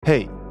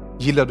Hej!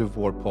 Gillar du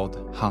vår podd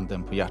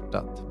Handen på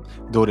hjärtat?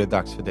 Då är det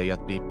dags för dig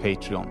att bli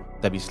Patreon,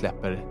 där vi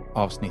släpper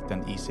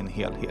avsnitten i sin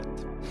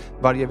helhet.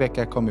 Varje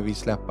vecka kommer vi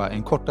släppa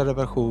en kortare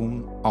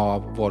version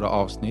av våra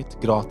avsnitt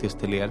gratis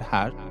till er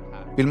här.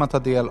 Vill man ta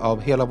del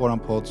av hela våran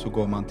podd så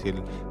går man till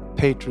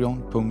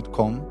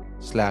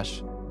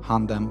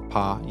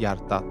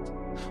patreon.com/handenpahjärtat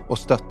och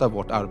stöttar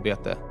vårt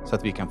arbete så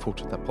att vi kan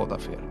fortsätta podda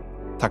för er.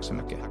 Tack så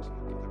mycket!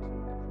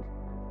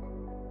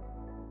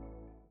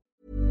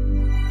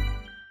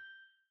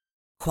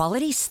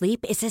 Quality sleep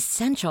is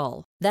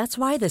essential. That's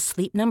why the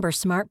Sleep Number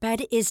Smart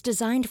Bed is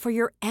designed for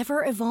your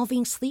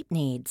ever-evolving sleep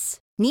needs.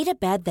 Need a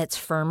bed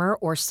that's firmer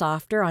or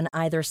softer on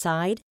either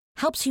side?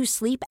 Helps you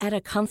sleep at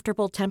a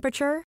comfortable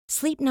temperature?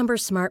 Sleep Number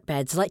Smart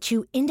Beds let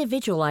you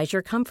individualize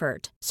your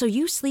comfort, so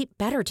you sleep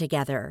better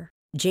together.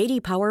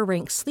 JD Power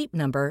ranks Sleep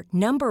Number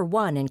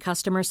 #1 in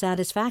customer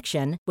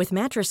satisfaction with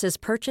mattresses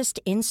purchased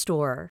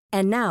in-store.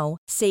 And now,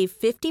 save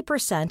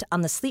 50%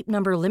 on the Sleep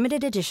Number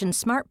Limited Edition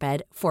Smart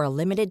Bed for a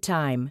limited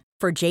time.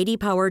 For JD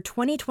Power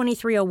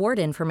 2023 award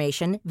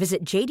information, visit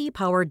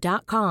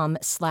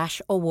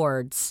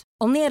jdpower.com/awards.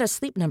 Only at a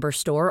Sleep Number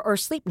store or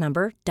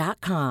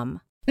sleepnumber.com.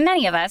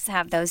 Many of us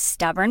have those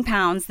stubborn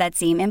pounds that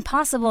seem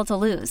impossible to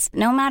lose,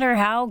 no matter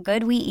how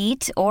good we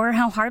eat or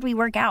how hard we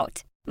work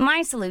out.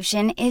 My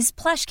solution is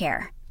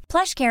PlushCare.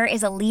 PlushCare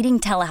is a leading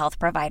telehealth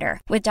provider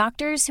with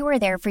doctors who are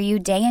there for you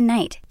day and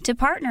night to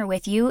partner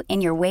with you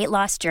in your weight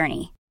loss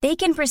journey. They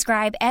can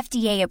prescribe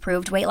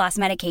FDA-approved weight loss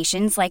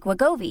medications like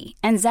Wegovy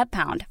and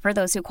Zepbound for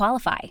those who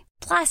qualify.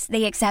 Plus,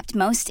 they accept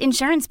most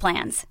insurance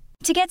plans.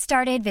 To get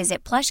started,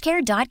 visit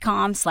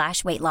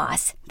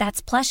plushcare.com/weightloss.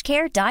 That's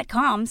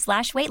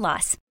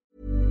plushcare.com/weightloss.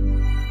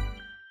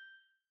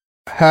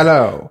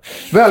 Hello!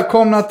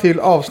 Välkomna till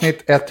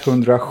avsnitt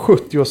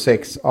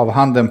 176 av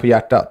Handen på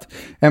hjärtat.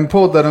 En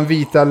podd där de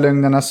vita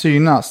lögnerna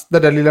synas. Där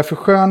det lilla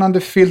förskönande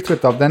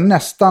filtret av den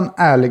nästan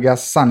ärliga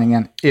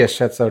sanningen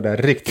ersätts av det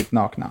riktigt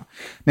nakna.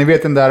 Ni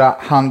vet den där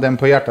Handen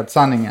på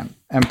hjärtat-sanningen.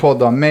 En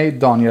podd av mig,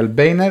 Daniel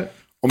Beiner.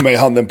 Och mig,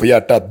 Handen på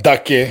hjärtat,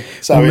 Ducky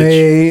Savage. Och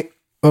mig,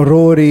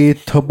 Rory,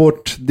 ta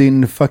bort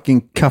din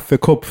fucking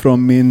kaffekopp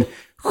från min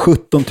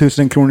 17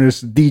 000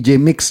 kronors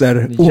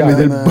DJ-mixer.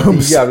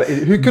 Omedelbums.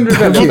 Hur kunde du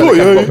välja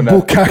den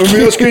koppen där?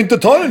 Men jag ska inte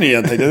ta den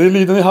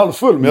egentligen. Den är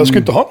halvfull, men jag ska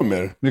inte ha någon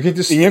mer.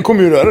 Ingen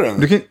kommer ju röra den.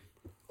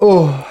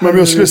 Men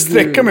jag skulle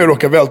sträcka mig och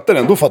råka välta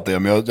den, då fattar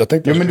jag. Men jag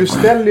tänkte men du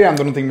ställer ju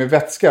ändå någonting med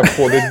vätska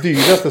på det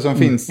dyraste som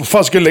finns. Vad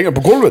fan ska jag lägga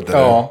på golvet? Eller?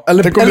 Ja.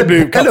 Eller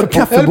på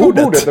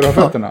kaffebordet där du har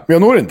fötterna. Men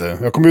jag når inte.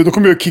 Då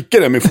kommer jag kicka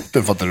den med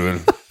foten, fattar du väl?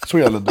 Så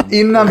jävla dumt.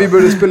 Innan vi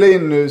började spela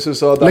in nu så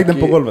sa Ducky... Lägg den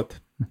på golvet.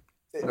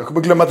 Jag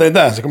kommer glömma att den är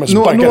där, så kommer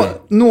jag sparka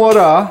den.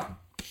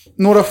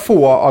 Några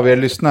få av er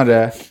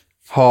lyssnare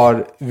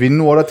har vid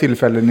några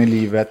tillfällen i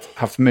livet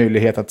haft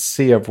möjlighet att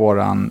se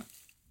våran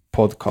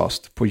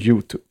podcast på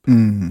YouTube.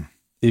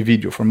 I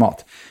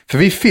videoformat. För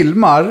vi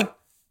filmar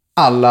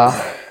alla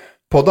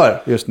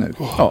poddar just nu.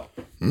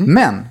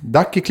 Men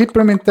Ducky klipper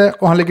dem inte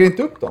och han lägger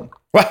inte upp dem.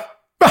 Va?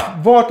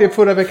 Vart är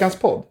förra veckans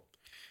podd?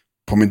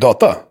 På min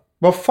data.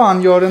 Vad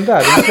fan gör den där?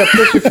 Den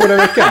släpptes ju förra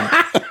veckan.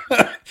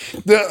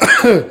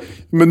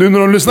 Men nu när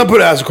de lyssnar på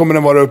det här så kommer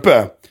den vara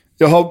uppe.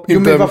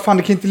 Men vad fan,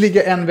 det kan inte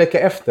ligga en vecka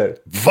efter.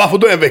 Varför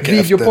då en vecka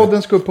efter?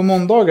 Videopodden ska upp på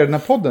måndagar, den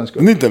här podden ska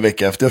upp. Men inte en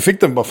vecka efter, jag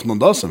fick den bara för någon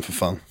dag sedan, för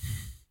fan.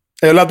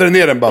 Jag laddade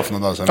ner den bara för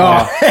någon dag sedan.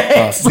 Ja.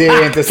 Det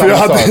är inte samma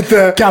sak.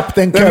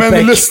 Kapten Köpek.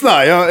 Men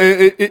lyssna,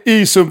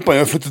 i Sumpan,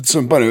 jag har flyttat till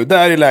Sumpan nu.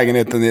 Där i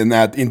lägenheten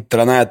i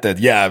intranätet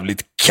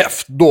jävligt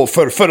keft. Då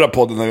förra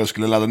podden när jag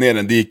skulle ladda ner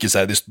den, det gick ju så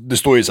här, det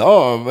står ju så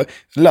här,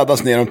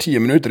 laddas ner om 10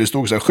 minuter. Det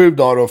stod så här 7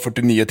 dagar och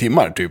 49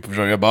 timmar typ.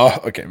 Jag bara,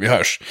 okej, vi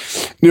hörs.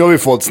 Nu har vi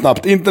fått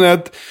snabbt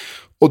internet.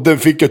 Och den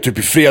fick jag typ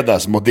i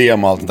fredags,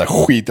 modem och allt det där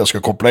skit jag ska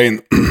koppla in.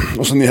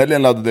 Och så i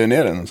helgen laddade jag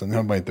ner den. Sen har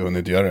jag bara inte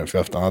hunnit göra det, för jag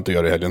har haft annat att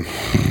göra i helgen.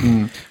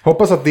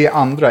 Hoppas att det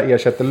andra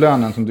ersätter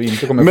lönen som du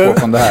inte kommer få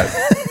från det här.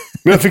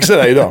 Men jag fixar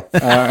det här idag.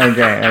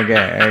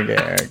 Okej.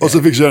 Och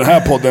så fixar jag den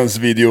här poddens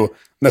video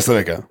nästa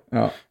vecka.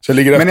 Ja. Så jag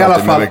ligger efter. Men i alla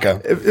fall, vecka.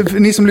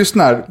 ni som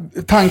lyssnar,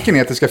 tanken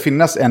är att det ska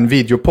finnas en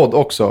videopodd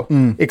också.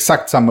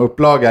 Exakt samma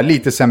upplaga,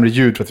 lite sämre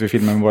ljud för att vi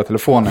filmar med våra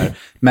telefoner.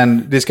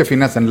 Men det ska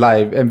finnas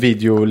en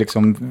video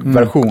liksom,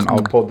 version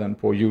av podden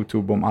på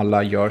YouTube om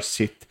alla gör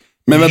sitt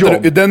Men vänta,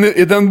 jobb.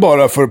 är den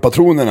bara för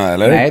patronerna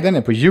eller? Nej, den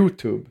är på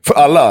YouTube. För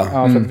alla?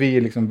 Ja, för att vi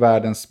är liksom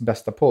världens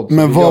bästa podd.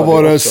 Men vad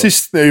var det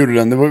sist när jag gjorde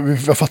den?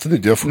 Jag fattade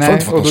inte, jag har fortfarande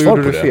inte fått något svar på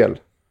det. Nej, och då gjorde du fel.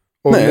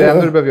 Och det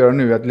enda du behöver göra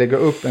nu är att lägga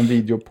upp en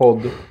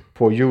videopodd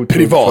på YouTube.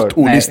 Privat,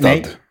 olistad?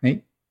 Nej.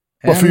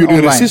 Varför gjorde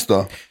du det sist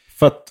då?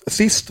 För att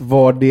sist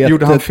var det...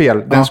 Gjorde han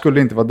fel? Den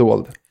skulle inte vara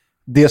dold.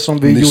 Det som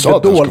vi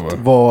gjorde dolt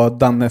var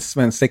Dannes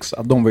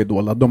svensexa. De var ju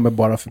dolda. De är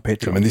bara för Patreon.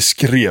 Ja, men det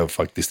skrev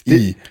faktiskt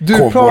i du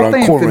pratar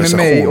inte med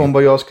mig om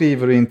vad jag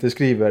skriver och inte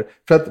skriver.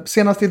 För att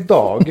senast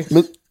idag...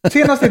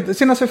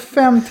 senast för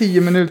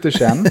 5-10 minuter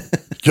sedan.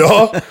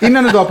 Ja.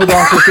 Innan idag på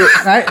dagen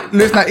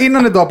så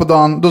innan idag på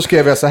dagen då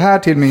skrev jag så här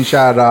till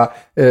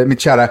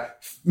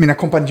mina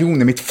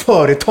kompanjoner, mitt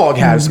företag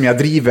här som jag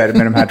driver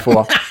med de här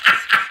två.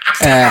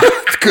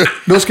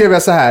 Då skrev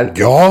jag så här.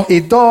 Ja.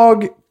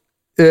 Idag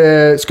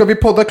ska vi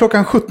podda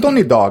klockan 17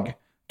 idag?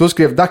 Då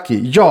skrev Ducky,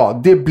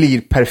 ja, det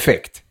blir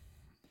perfekt.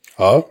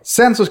 Ja.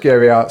 Sen så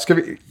skrev jag, ska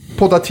vi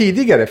podda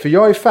tidigare? För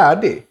jag är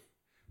färdig.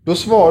 Då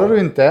svarar du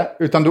inte,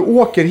 utan du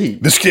åker hit.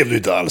 Det skrev du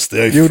inte alls.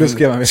 Jo, det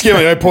skrev han.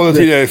 Skrev jag är podda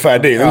tidigare, jag är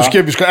färdig. Ja.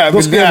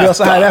 Då skrev jag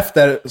så här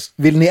efter,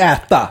 vill ni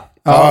äta?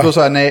 Ja, då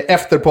sa jag nej,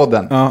 efter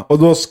podden. Ja, och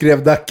då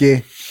skrev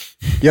Ducky,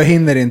 jag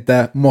hinner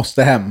inte,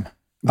 måste hem.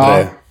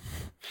 Ja.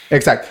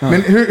 Exakt,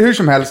 men hur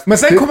som helst. Men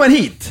sen kom han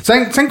hit.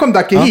 Sen kom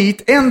Ducky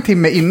hit en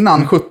timme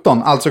innan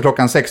 17, alltså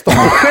klockan 16.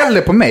 Och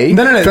skäller på mig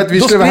nej, för att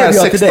vi skulle vara här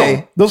 16.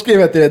 Då skrev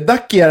jag till dig,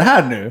 Ducky är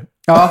här nu.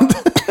 Ja.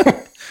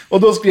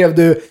 Och då skrev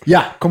du,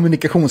 ja,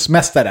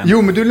 kommunikationsmästaren.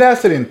 Jo, men du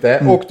läser inte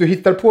och du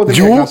hittar på det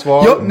egna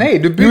svar. Nej,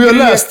 du bygger... jag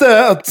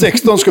läste att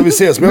 16 ska vi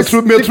ses, men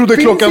jag trodde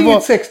klockan var... Det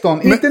finns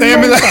 16, inte nej,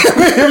 jag menar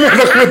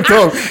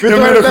 17. Vet du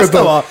vad det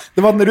bästa var?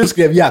 Det var när du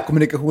skrev, ja,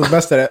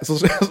 kommunikationsmästare. Så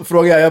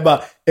frågade jag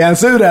bara, är han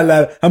sur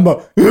eller? Han bara...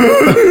 Nej,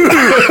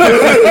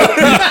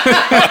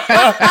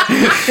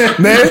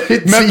 men... Det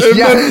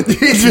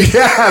är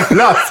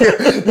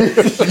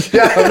så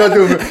jävla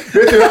dumt.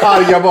 Vet du hur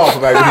arg jag var på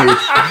vägen hit?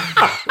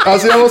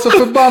 Alltså jag var så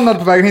förbannad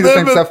på vägen hit och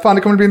tänkte så här, fan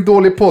det kommer bli en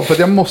dålig podd för att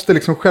jag måste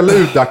liksom skälla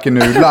ut Ducky nu,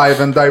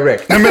 live and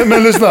direct. Nej,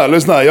 men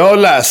lyssna, jag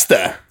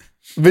läste.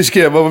 Vi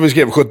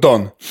skrev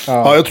 17.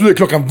 Ja, jag trodde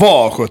klockan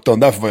var 17,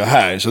 därför var jag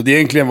här. Så det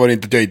egentligen var det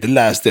inte att jag inte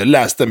läste. Jag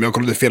läste, men jag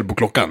kollade fel på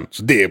klockan.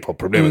 Så det är på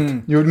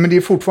problemet. Jo, men det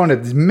är fortfarande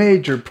ett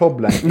major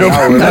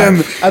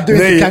problem. Att du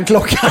inte kan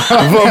klockan.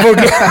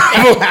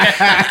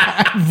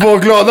 Var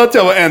glad att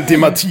jag var en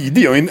timme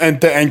tidig och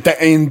inte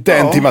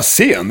en timme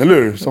sen, eller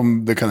hur?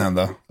 Som det kan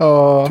hända.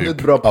 Ja, typ. det är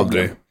ett bra problem.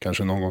 Aldrig,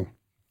 kanske någon gång.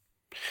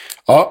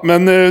 Ja,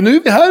 men nu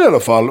är vi här i alla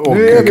fall. Och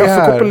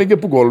kaffekoppen ligger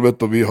på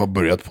golvet och vi har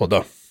börjat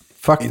podda.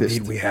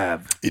 Faktiskt. We have.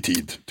 I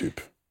tid, typ.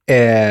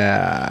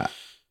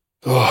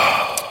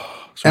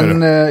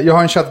 Jag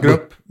har en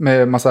chattgrupp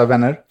med massa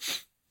vänner.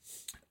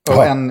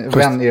 Och en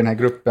vän i den här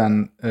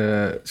gruppen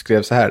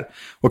skrev så här.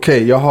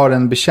 Okej, jag har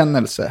en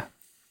bekännelse.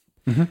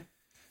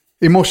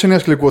 I morse när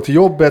jag skulle gå till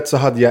jobbet så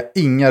hade jag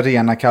inga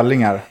rena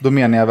kallingar. Då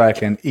menar jag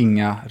verkligen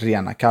inga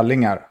rena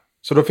kallingar.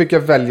 Så då fick jag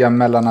välja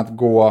mellan att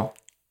gå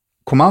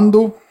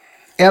kommando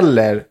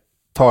eller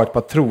ta ett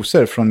par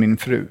trosor från min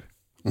fru.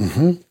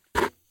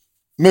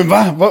 Men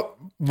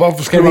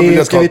varför skulle man vilja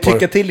ta Ska vi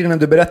tycka till innan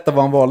du berättar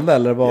vad han valde?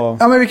 Eller vad?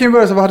 Ja, men vi kan ju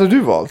börja så, vad hade du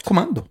valt?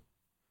 Kommando.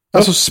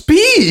 Alltså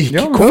speak!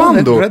 Ja,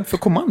 kommando! Jag är rädd för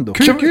kommando.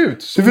 Kuk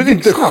ut! Det är väl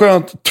inte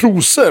skönt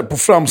trosor på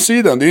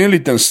framsidan? Det är ju en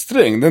liten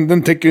sträng.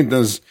 Den täcker inte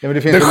ens... Ja, men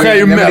det finns den skär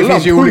ju mellan. Det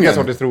finns ju pungen. olika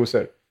sorters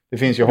trosor. Det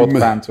finns ju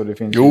hotpants och det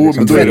finns jo, ju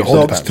liksom... men då är det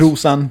hotpants.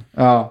 Trosan.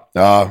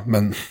 Ja,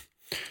 men...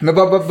 Men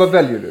vad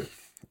väljer du?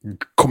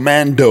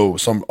 Commando,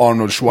 som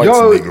Arnold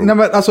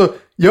Schwarzenegger.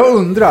 Jag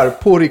undrar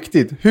på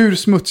riktigt, hur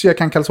smutsiga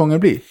kan kalsonger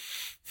bli?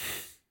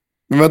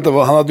 Men vänta,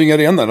 han hade inga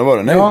rena, eller var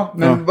det? Nej. Ja,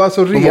 men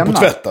alltså rena. De var på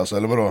tvätt alltså,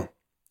 eller vadå?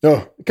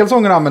 Ja.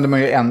 Kalsonger använder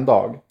man ju en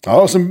dag.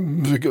 Ja,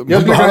 sen...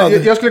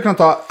 Jag skulle kunna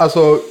ta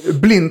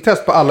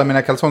blindtest på alla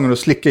mina kalsonger och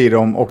slicka i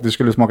dem och det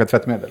skulle smaka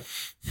tvättmedel.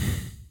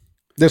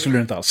 Det skulle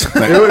du inte alls.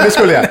 Jo, det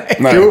skulle jag.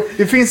 Nej. Jo,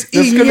 det finns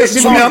inget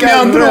som i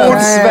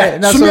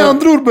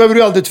andra ord behöver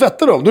du aldrig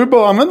tvätta dem. Då är det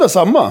bara att använda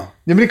samma. Ja,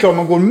 men det är klart, om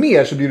man går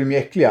mer så blir de ju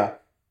äckliga.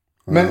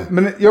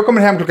 Men jag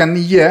kommer hem klockan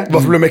 9.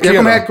 Varför blir de äckliga?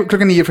 Jag kommer hem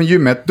klockan 9 från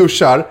gymmet,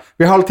 duschar.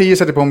 Vid 8:30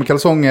 sätter på mig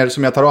kalsonger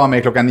som jag tar av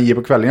mig klockan 9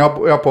 på kvällen. Jag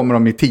har på mig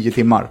dem i 10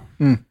 timmar.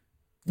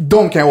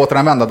 De kan jag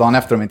återanvända dagen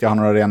efter om inte jag har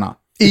några rena.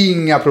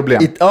 Inga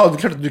problem. Ja, det är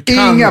klart att du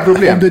kan. Inga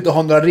problem. Om du inte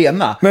har några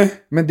rena. Nej.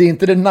 Men det är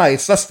inte det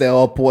najsaste att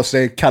ha på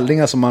sig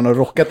kallingar som man har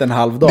rockat en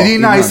halv dag. Det är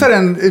najsare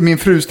än min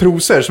frus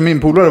trosor som min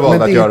polare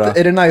valde att göra.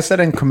 Är det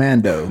najsare än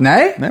commando?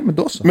 Nej. Nej, men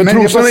då så. Men jag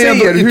bara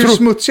säger, hur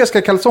smutsiga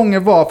ska kalsonger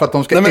vara för att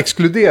de ska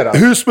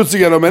exkluderas? Hur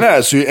smutsiga de än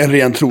är så är en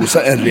ren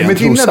trosa en ren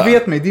trosa. Men dina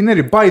vet mig, dina är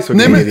det bajs och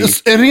nej, men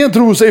en ren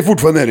trosa är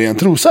fortfarande en ren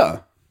trosa.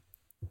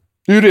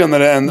 Det är ju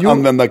renare än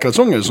använda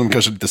kalsonger som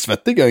kanske är lite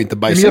svettiga och inte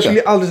bajsiga. Men jag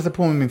skulle aldrig sätta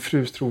på mig min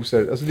frus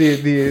trosor. Alltså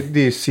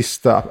det är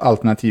sista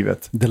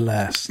alternativet. The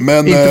last.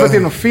 Men, inte för att det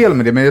är något fel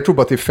med det, men jag tror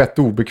bara att det är fett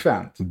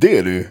obekvämt. Det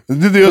är det ju.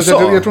 Det är det jag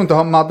sa. Jag tror inte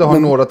att Madde har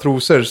några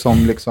trosor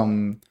som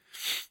liksom...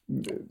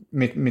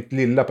 Mitt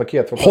lilla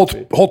paket får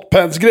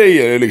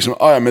hotpants-grejer är liksom,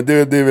 men det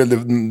är väl det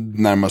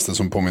närmaste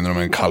som påminner om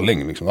en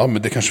kalling liksom. Ja,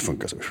 men det kanske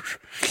funkar så.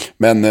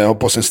 Men ha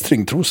på sig en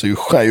stringtrosa är ju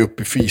skär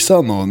upp i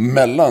fisan och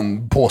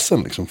mellan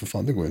påsen liksom, för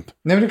fan, det går inte.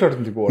 Nej, men det är klart att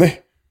det inte går. Nej.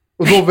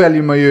 Och då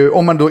väljer man ju,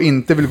 om man då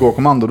inte vill gå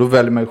kommando, då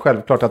väljer man ju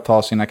självklart att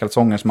ta sina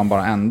kalsonger som man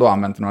bara ändå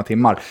använt i några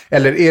timmar.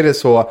 Eller är det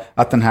så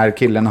att den här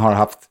killen har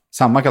haft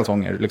samma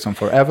kalsonger liksom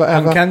forever?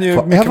 Han kan ju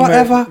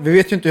ever. Vi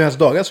vet ju inte hur hans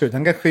dagar ser ut.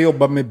 Han kanske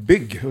jobbar med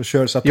bygg och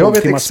kör så att jag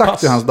vet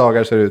exakt hur hans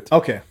dagar ser ut.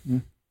 Okej.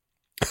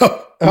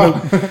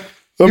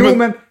 Jo,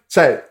 men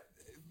så här,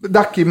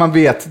 Ducky, man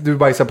vet, du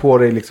bajsar på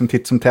dig liksom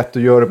titt som tätt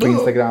och gör det på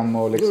Instagram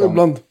och liksom.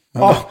 Ibland.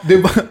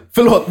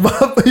 Förlåt,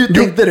 hur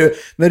tänkte du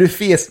när du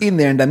fes in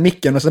i den där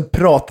micken och sen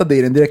pratade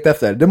i den direkt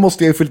efter? Det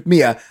måste ju ha följt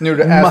med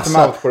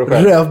massa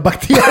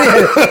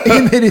rövbakterier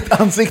in i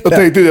ditt ansikte.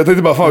 Jag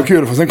tänkte bara, fan vad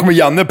kul, för sen kommer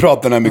Janne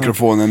prata i den här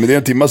mikrofonen, men det är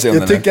en timme senare.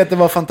 Jag tycker att det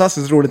var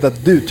fantastiskt roligt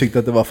att du tyckte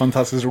att det var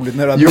fantastiskt roligt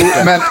när du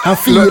hade men han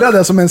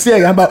firade som en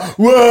seger, han bara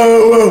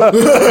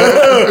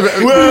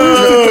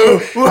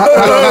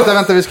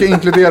Vänta, vi ska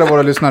inkludera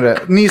våra lyssnare.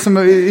 Ni som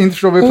inte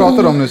förstår vad vi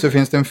pratar om nu, så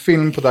finns det en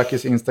film på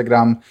Dackis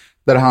Instagram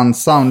där han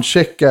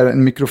soundcheckar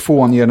en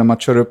mikrofon genom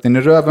att köra upp den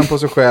i röven på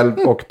sig själv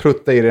och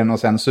prutta i den och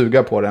sen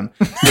suga på den.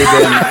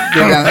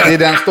 Det är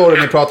den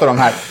storyn vi pratar om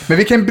här. Men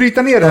vi kan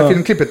bryta ner det här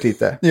filmklippet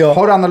lite. Ja.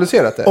 Har du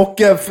analyserat det? Och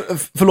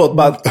förlåt,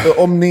 bara,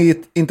 om ni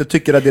inte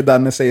tycker att det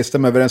Danne säger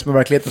stämmer överens med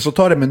verkligheten, så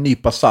ta det med en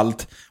nypa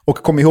salt och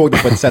kom ihåg det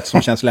på ett sätt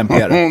som känns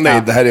lämpligare.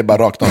 Nej, det här är bara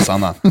rakt av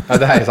sanna. Ja,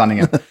 det här är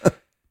sanningen.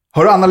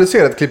 Har du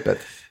analyserat klippet?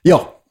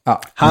 Ja.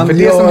 Han för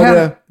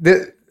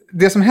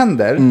det som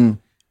händer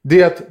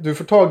det är att du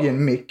får tag i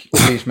en mick och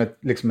blir som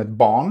liksom ett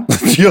barn.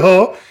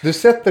 Ja. Du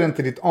sätter den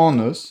till ditt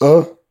anus.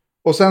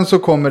 Och sen så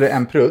kommer det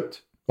en prutt.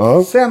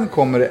 Sen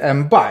kommer det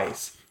en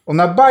bajs. Och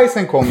när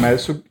bajsen kommer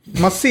så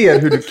man ser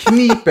hur du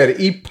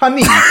kniper i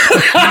panik.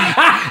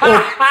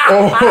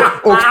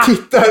 och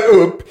tittar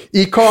upp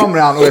i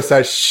kameran och är så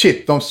här: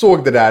 shit, de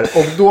såg det där.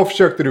 Och då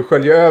försökte du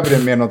skölja över det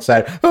med något så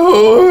här.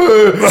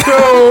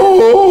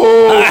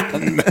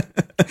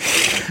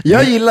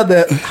 Jag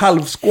gillade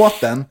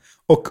halvskåten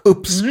och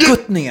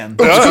uppskuttningen.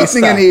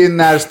 Uppskuttningen är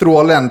när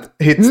strålen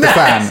hits the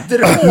fan.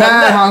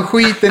 När han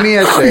skiter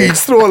ner sig.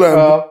 Skitstrålen.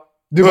 Ja.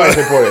 Du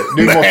bajsar på det.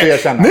 Du måste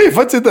erkänna. Nej,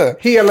 faktiskt inte.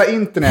 Hela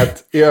internet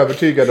är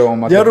övertygade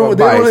om att det var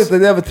det är bajs. roligt, det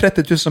är över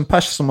 30 000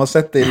 pers som har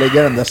sett dig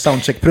lägga den där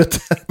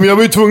soundcheck-prutten. Men jag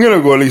var ju tvungen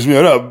att gå och liksom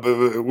göra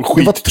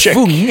skitcheck.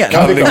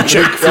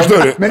 Check, förstår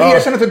du? Men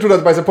erkänn att du trodde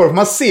att du bajsade på det, för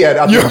man ser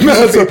att du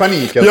är i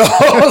panik. Alltså.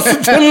 Ja, alltså,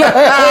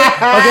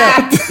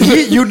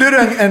 Gjorde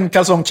du en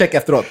kalsongcheck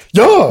efteråt?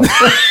 Ja!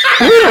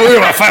 Jag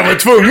var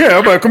tvungen.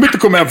 Jag kommer inte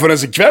komma hem förrän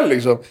ikväll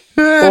liksom.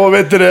 Och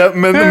vet du det,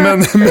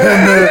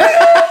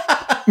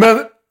 men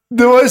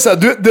det var ju så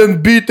här,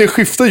 den byter,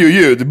 skiftar ju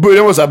ljud.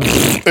 Början var så här,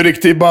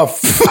 riktigt bara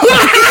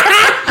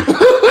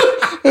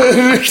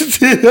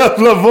riktigt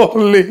jävla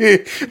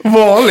vanlig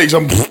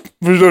liksom,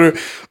 förstår du?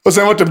 Och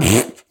sen var det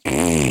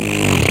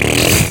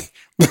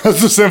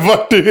alltså sen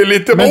var det ju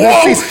lite. Men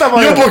den sista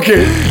var jag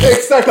okej.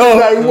 Exakt så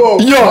där, wow.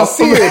 Ja. Man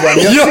ser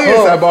den. Jag ser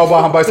så här,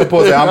 bara han bajsar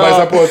på sig. Han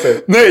bajsar på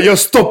sig. Nej, jag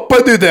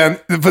stoppade ju den.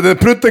 För den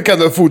prutten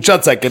kan ha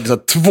fortsatt säkert så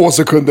 2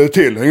 sekunder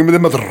till.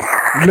 Men det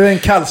blev en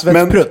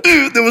kallsvettsprutt.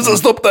 Det var så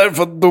stopp där,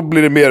 för då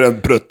blir det mer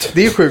än prutt.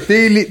 Det är sjukt.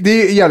 Det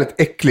är jävligt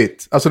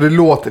äckligt. Alltså det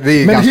låter, det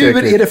är men ganska hur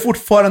äckligt. är det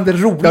fortfarande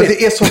roligt? Ja,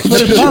 det är så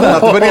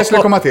förbannat. Det var det jag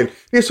skulle komma till.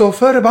 Det är så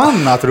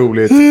förbannat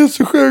roligt. Det är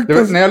så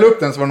sjukt. När jag la upp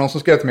den så var det någon som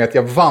skrev till mig att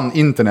jag vann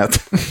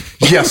internet.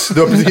 Yes, du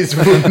har precis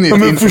vunnit internet.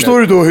 Men förstår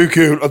du då hur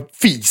kul att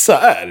fisa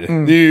är?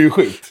 Det är ju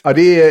skit. Ja,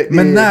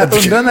 men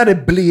undrar när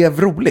det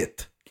blev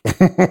roligt?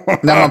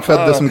 När man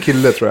föddes som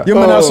kille, tror jag. Jo,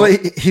 men alltså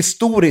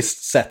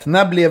historiskt sett,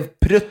 när blev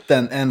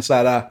prutten en så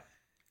här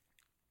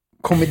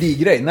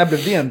komedigrej? När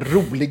blev det en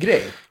rolig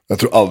grej? Jag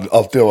tror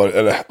alltid har varit,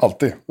 eller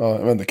alltid, ja,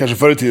 jag vet inte, kanske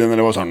förr i tiden när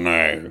det var så här,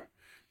 nej,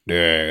 det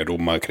är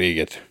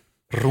romarkriget.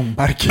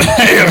 Romarkriget?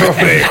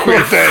 Nej,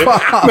 skit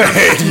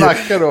där.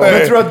 Snackar då.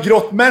 Jag tror att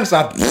grottmän så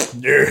här.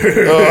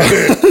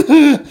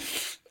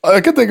 Ja,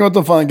 jag kan tänka mig att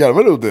de fan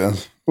garvade åt det. Det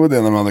var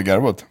det när man hade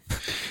garvat.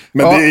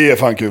 Men det är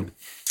fan kul.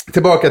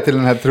 Tillbaka till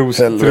den här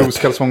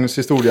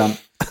troskalsongshistorien.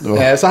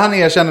 Så han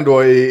erkänner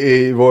då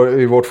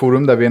i vårt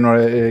forum där vi är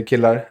några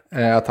killar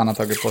att han har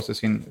tagit på sig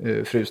sin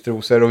frus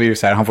trosor. Och vi är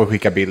så här, han får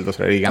skicka bild och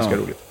så där, det är ganska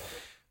roligt.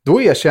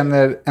 Då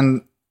erkänner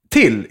en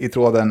till i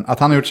tråden att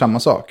han har gjort samma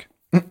sak.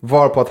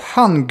 Varpå att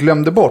han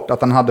glömde bort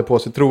att han hade på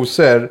sig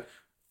trosor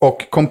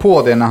och kom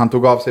på det när han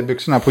tog av sig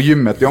byxorna på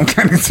gymmet i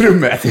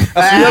omklädningsrummet.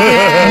 Alltså,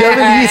 jag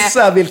vill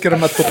gissa vilka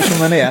de här 2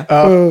 personerna är.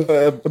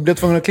 Jag blev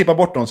tvungen att klippa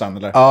bort dem sen,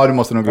 eller? Ja, du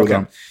måste nog googla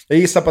dem. Jag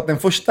gissar på att den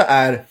första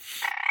är...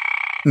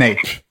 Nej.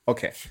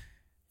 Okej.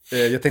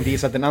 Jag tänkte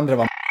gissa att den andra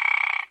var...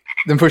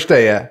 Den första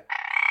är...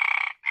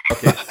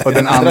 Okay. Och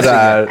den andra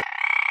är...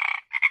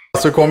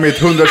 Så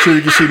kommit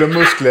 120 kilo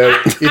muskler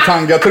i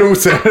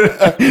tangatrosor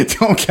till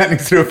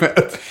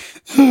omklädningsrummet.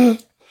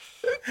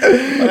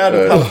 Jag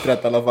hade halvt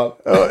rätt i alla fall.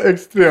 Ja,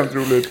 extremt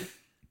roligt.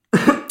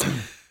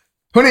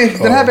 Hörrni,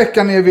 den här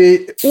veckan är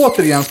vi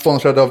återigen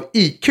sponsrade av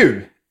IQ.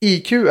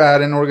 IQ är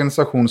en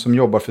organisation som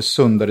jobbar för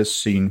sundare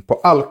syn på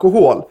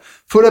alkohol.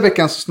 Förra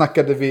veckan så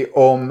snackade vi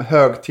om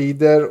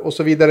högtider och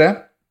så vidare.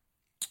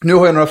 Nu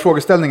har jag några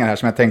frågeställningar här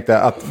som jag tänkte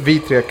att vi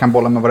 3 kan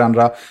bolla med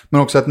varandra.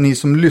 Men också att ni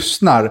som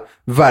lyssnar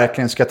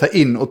verkligen ska ta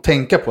in och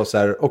tänka på så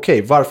här: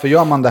 okej, varför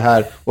gör man det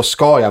här och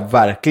ska jag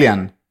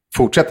verkligen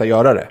fortsätta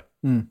göra det?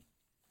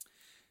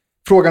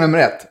 Fråga nummer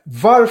 1.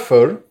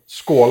 Varför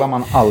skålar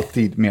man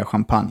alltid med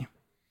champagne?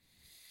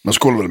 Man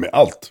skålar väl med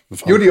allt?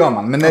 Jo, det gör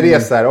man. Men när det är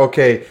så här,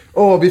 okej,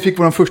 vi fick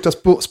vår första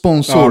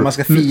sponsor. Ja, man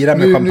ska fira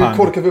med champagne. Nu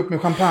korkar vi upp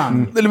med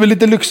champagne. Det är väl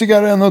lite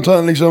lyxigare än att ta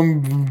en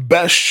liksom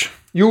bärs.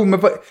 Jo, men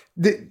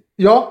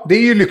det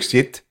är ju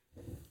lyxigt.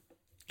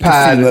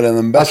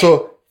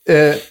 Alltså,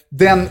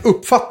 den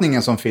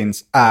uppfattningen som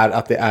finns är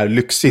att det är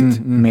lyxigt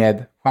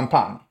med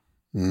champagne.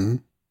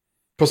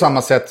 På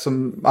samma sätt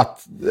som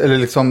att eller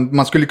liksom,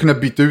 man skulle kunna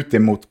byta ut det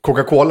mot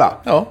Coca-Cola.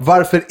 Ja.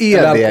 Varför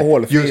är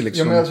det just,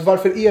 liksom. Alltså,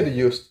 varför är det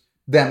just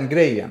den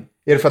grejen?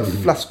 Är det för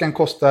att flaskan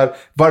kostar?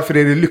 Varför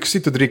är det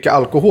lyxigt att dricka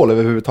alkohol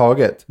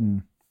överhuvudtaget?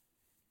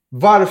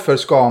 Varför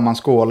ska man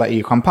skåla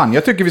i champagne?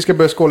 Jag tycker vi ska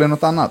börja skåla i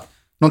något annat.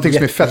 Någonting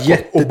som är fett gott.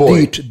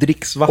 Jättedyrt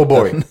dricksvatten.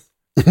 O'boy.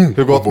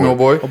 Hur gott med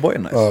O'boy? O'boy är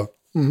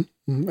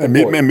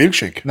nice. Med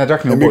milkshake. När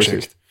drack ni O'boy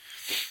sist?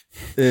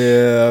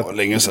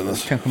 Länge sedan.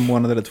 Alltså. Kanske en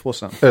månad eller 2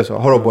 sedan. Är det så?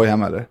 Har O'boy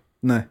hemma eller?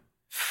 Nej.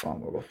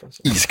 Fan vad gott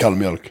alltså. Iskall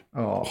mjölk.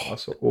 Ja,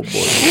 alltså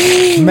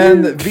O'boy.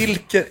 Men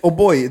vilken...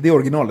 O'boy, det är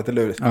originalet,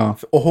 eller hur? Ja.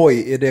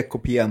 Ahoy, är det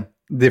kopian?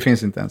 Det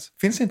finns inte ens.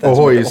 Finns inte ens.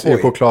 Ahoy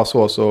är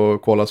chokladsås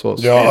och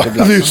kolasås. Ja,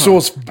 det är ju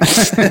så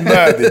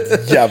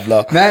snödigt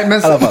jävla. Nej,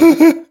 men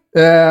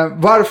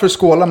varför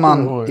skålar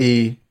man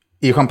i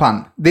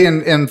champagne? Det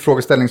är en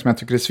frågeställning som jag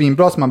tycker är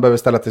svinbra, som man behöver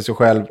ställa till sig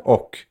själv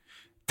och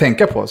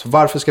tänka på. Så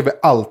varför ska vi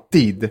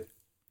alltid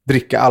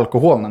dricka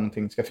alkohol när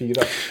någonting ska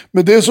firas?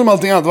 Men det är som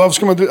allting annat. Varför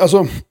ska man...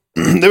 Alltså,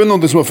 det är väl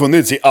någonting som har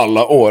funnits i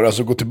alla år.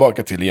 Alltså gå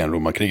tillbaka till igen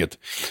romarkriget.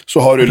 Så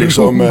har du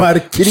liksom...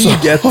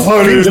 Romarkriget?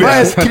 Det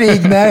var ett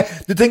krig, nej.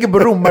 Du tänker på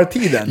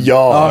romartiden?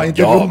 Ja,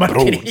 inte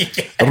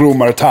romarkriget.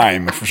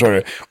 Romartime, förstår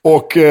du.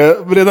 Och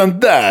redan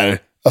där...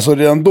 Alltså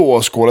redan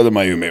då skålade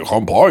man ju med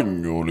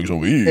champagne och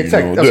liksom vin.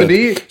 Exakt, och alltså så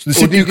det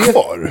sitter ju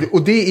kvar.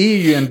 Och det är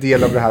ju en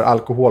del av det här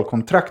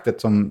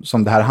alkoholkontraktet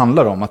som det här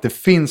handlar om. Att det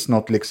finns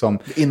något liksom...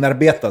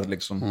 Inarbetat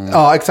liksom.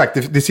 Ja,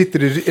 exakt. Det sitter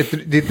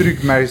det är ett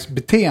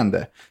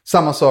ryggmärgsbeteende.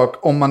 Samma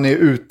sak om man är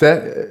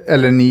ute,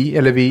 eller ni,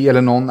 eller vi,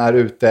 eller någon är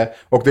ute.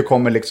 Och det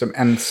kommer liksom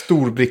en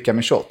stor bricka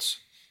med shots.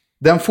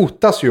 Den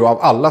fotas ju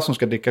av alla som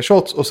ska dricka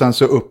shots och sen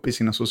så upp i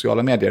sina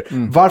sociala medier.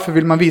 Varför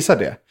vill man visa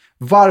det?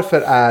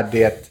 Varför är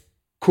det...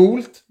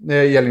 coolt,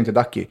 det gäller inte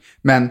Ducky,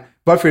 men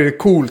varför är det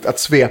coolt att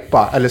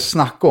svepa eller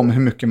snacka om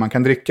hur mycket man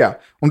kan dricka?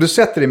 Om du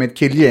sätter dig med ett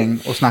killgäng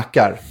och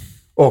snackar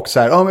och så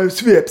här, men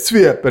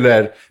svep,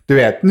 eller du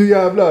vet, nu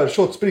jävlar,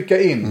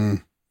 shotsbricka in.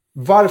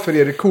 Varför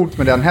är det coolt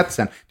med den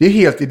hetsen? Det är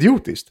helt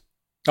idiotiskt.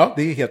 Ja,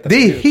 det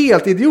är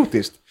helt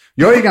idiotiskt.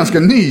 Jag är ganska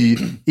ny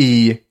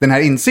i den här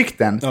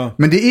insikten,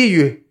 men det är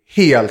ju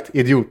helt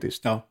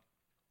idiotiskt. Ja.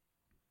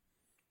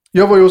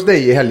 Jag var ju hos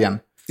dig i helgen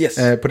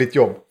på ditt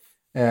jobb.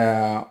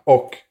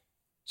 Och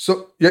så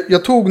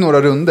jag tog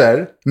några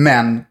runder,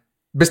 men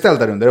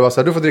beställda runder. Det var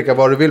så här, du får dricka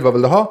vad du vill, vad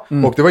vill du ha?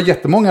 Och det var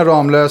jättemånga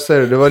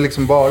Ramlöser, det var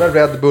liksom bara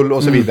Red Bull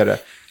och så vidare.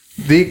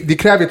 Det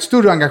kräver ett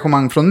större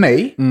engagemang från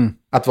mig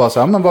att vara så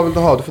här, men vad vill du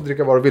ha? Du får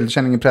dricka vad du vill, du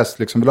känner ingen press.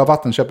 Liksom. Vill du ha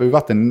vatten, köper vi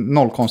vatten,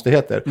 noll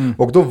konstigheter.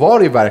 Och då var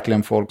det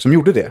verkligen folk som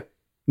gjorde det.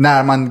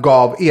 När man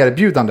gav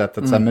erbjudandet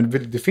att så här,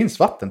 men det finns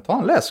vatten, ta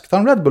en läsk, ta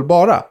en Red Bull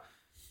bara.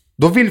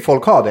 Då vill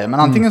folk ha det. Men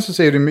antingen så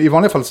säger du, i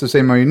vanliga fall så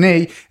säger man ju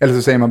nej. Eller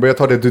så säger man, börja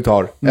ta det du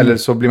tar. Eller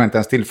så blir man inte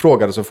ens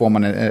tillfrågad och så får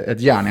man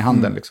ett järn i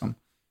handen liksom.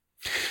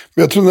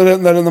 Men jag tror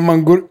när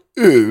man går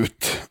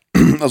ut,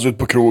 alltså ut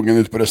på krogen,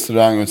 ut på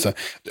restaurang och så.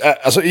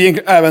 Alltså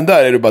egentligen, även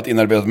där är det bara ett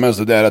inarbetat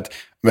mönster. Det är att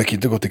man kan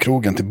inte gå till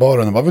krogen, till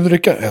baren. Vad vill du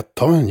dricka?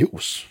 Ta en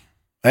juice.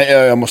 Nej,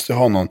 jag måste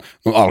ha någon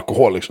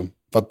alkohol liksom.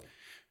 För att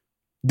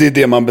det är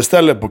det man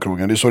beställer på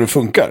krogen. Det är så det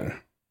funkar.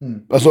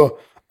 Alltså...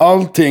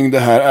 allting det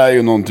här är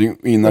ju någonting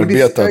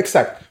inarbetat.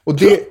 Exakt. Och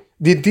det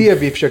är det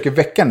vi försöker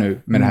väcka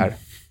nu med det här.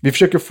 Vi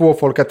försöker få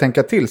folk att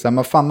tänka till. Så här,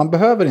 men fan, man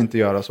behöver inte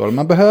göra så.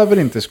 Man behöver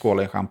inte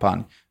skåla i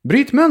champagne.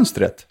 Bryt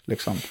mönstret.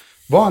 Liksom.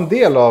 Var en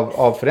del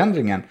av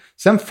förändringen.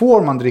 Sen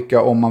får man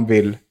dricka om man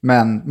vill.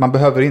 Men man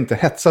behöver inte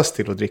hetsas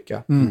till att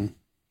dricka.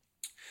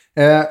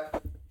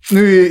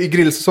 Nu är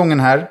grillsäsongen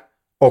här.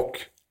 Och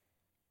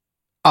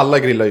alla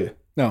grillar ju.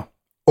 Ja.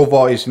 Och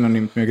vad är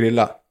synonymt med att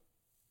grilla?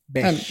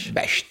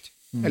 Bäst.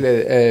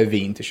 Eller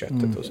vin till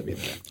köttet och så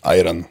vidare.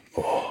 Ajren.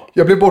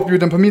 Jag blev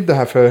bortbjuden på middag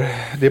här för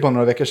det är bara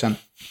några veckor sedan.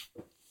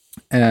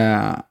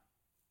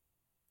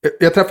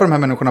 Jag träffade de här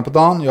människorna på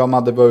dagen. Jag och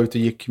Madde var ute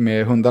och gick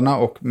med hundarna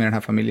och med den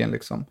här familjen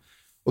liksom.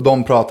 Och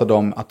de pratade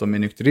om att de är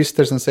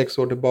nykterister sedan 6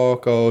 år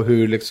tillbaka och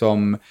hur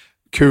liksom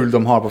kul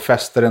de har på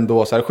fester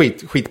ändå. Så här,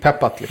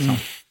 skitpeppat liksom.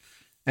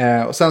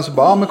 Och sen så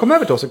bara, men kom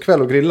över till oss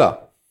ikväll och grilla.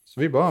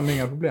 Så vi bara,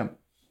 inga problem.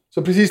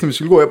 Så precis när vi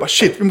skulle gå, jag bara,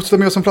 shit, vi måste ta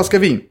med oss en flaska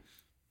vin.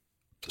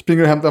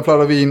 Springer och hämtar en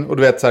flaska vin och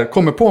du vet så här,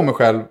 kommer på mig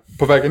själv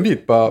på vägen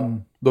dit bara,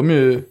 de är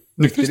ju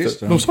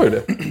nykterister. De sa ju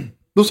det.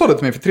 De sa det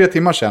till mig för 3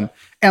 timmar sedan.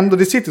 Ändå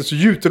det sitter så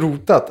djupt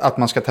rotat att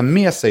man ska ta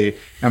med sig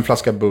en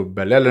flaska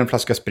bubbel eller en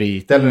flaska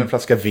sprit eller en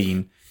flaska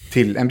vin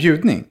till en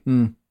bjudning.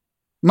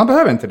 Man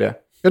behöver inte det.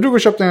 Jag drog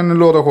och köpte en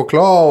låda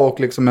choklad och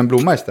liksom en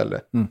blomma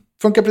istället.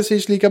 Funkar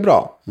precis lika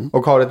bra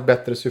och har ett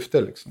bättre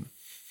syfte liksom.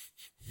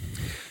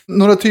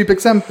 Några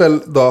typexempel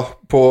då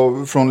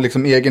från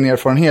liksom egen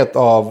erfarenhet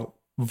av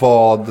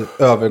vad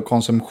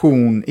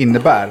överkonsumtion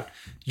innebär.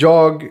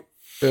 Jag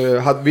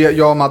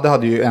och Madde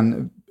hade ju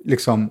en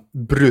liksom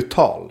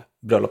brutal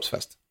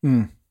bröllopsfest.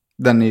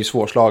 Den är ju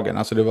svårslagen.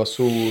 Alltså det var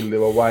sol, det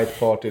var white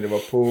party, det var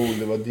pool,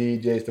 det var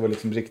DJs, det var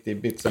liksom riktig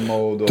Ibiza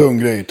mode. Tung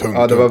grej, tung.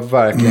 Ja, det var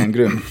verkligen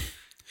grymt.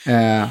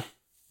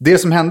 Det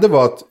som hände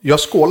var att jag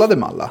skålade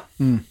med alla.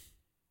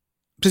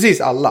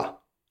 Precis alla.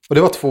 Och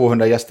det var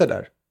 200 gäster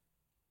där.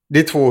 Det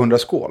är 200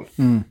 skål.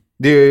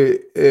 Det är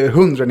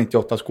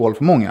 198 skål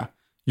för många.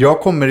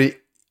 Jag kommer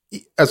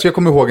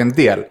ihåg en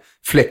del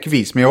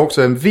fläckvis. Men jag har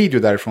också en video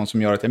därifrån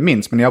som gör att jag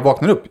minns. Men när jag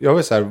vaknar upp, jag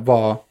var så här,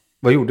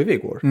 vad gjorde vi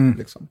igår?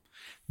 Liksom.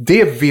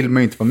 Det vill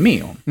man ju inte vara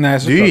med om. Nej,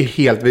 det är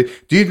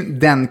ju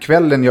den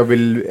kvällen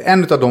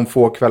en av de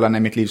få kvällarna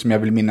i mitt liv som jag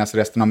vill minnas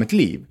resten av mitt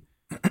liv.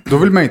 Då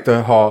vill man ju inte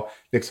ha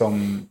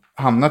liksom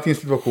hamnat i en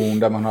situation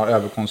där man har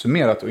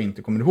överkonsumerat och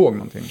inte kommer ihåg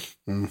någonting.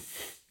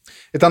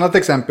 Ett annat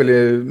exempel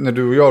är när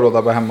du och jag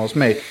Rodda var hemma hos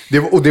mig.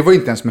 Det var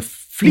inte ens med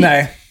flit.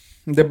 Nej,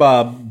 det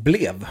bara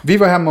blev. Vi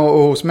var hemma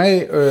hos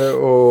mig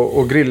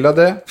och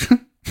grillade.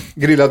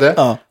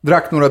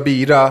 Drack några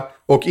bira.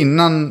 Och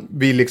innan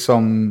vi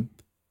liksom...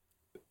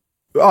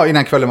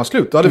 innan kvällen var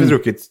slut, då hade vi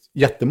druckit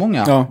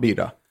jättemånga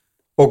bira.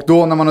 Och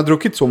då när man har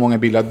druckit så många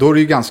bira, då är det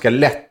ju ganska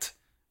lätt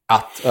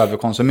att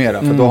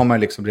överkonsumera. För då har man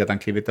liksom redan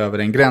klivit över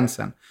den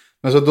gränsen.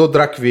 Men så då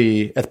drack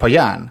vi ett par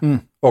järn.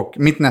 Och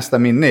mitt nästa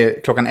minne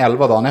är klockan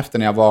 11 dagen efter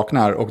när jag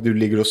vaknar och du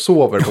ligger och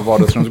sover på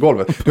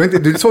vardagsrumsgolvet.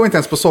 Du sover inte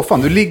ens på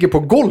soffan, du ligger på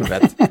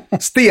golvet.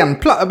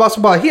 Stenplatt, alltså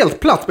bara helt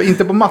platt,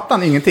 inte på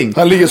mattan, ingenting.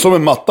 Han ligger som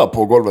en matta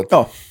på golvet.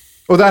 Ja.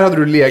 Och där hade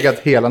du legat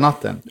hela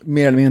natten.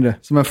 Mer eller mindre.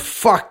 Som en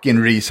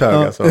fucking rishög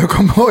alltså. Jag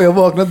kommer ihåg, jag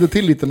vaknade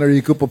till lite när du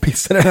gick upp och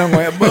pissade hemma.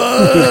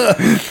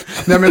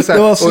 Nej, men så här,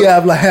 det var så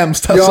jävla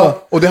hemskt alltså.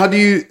 Ja, och det hade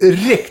ju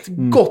räckt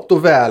gott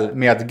och väl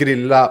med att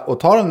grilla och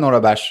ta några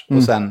bärs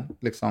och sen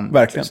liksom,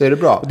 verkligen. Så är det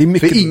bra. Det är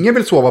mycket... För ingen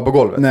vill sova på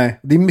golvet. Nej,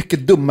 det är mycket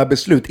dumma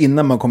beslut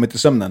innan man kommer till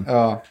sömnen.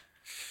 Ja.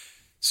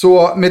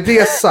 Så med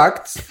det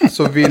sagt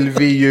så vill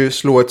vi ju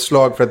slå ett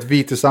slag för att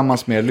vi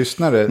tillsammans med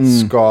lyssnare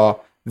ska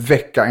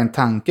väcka en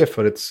tanke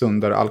för ett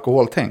sundare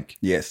alkoholtänk.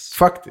 Yes.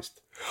 Faktiskt.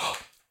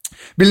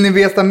 Vill ni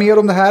veta mer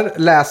om det här,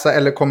 läsa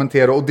eller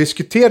kommentera och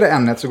diskutera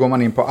ämnet så går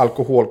man in på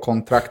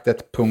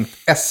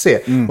alkoholkontraktet.se.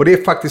 Och det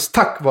är faktiskt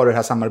tack vare det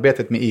här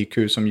samarbetet med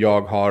IQ som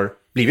jag har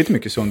blivit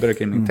mycket sundare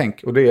kring min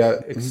tänk. Och det är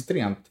jag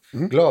extremt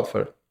glad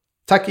för.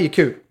 Tack IQ.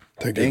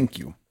 Thank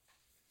you.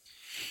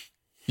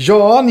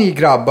 Ja, ni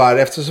grabbar,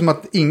 eftersom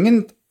att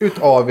ingen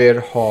utav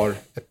er har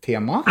ett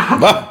tema.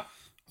 Va?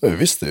 Jag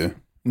visste ju.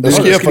 Jag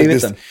skrev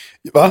faktiskt. Den.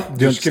 Va?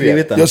 Du har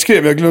skrivit den.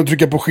 Jag glömde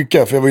trycka på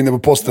skicka för jag var inne på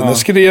posten. Jag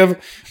skrev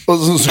och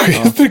så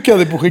tryckte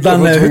jag på skicka.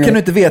 Danne, hur kan du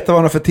inte veta vad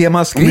han har för tema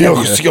han skrev? Men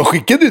jag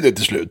skickade ju det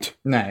till slut.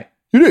 Nej.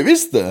 Hur du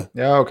visste?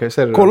 Ja, okej,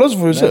 säg det. Kolla så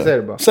får du se.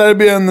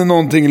 Serbien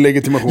någonting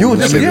legitimation. Jo,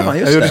 det skrev han,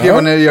 just det. Jag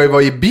skrev när jag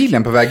var i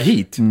bilen på väg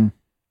hit.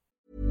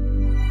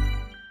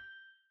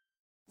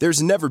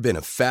 There's never been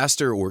a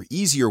faster or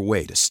easier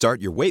way to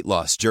start your weight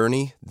loss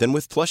journey than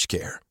with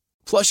PlushCare.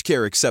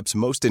 PlushCare accepts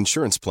most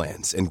insurance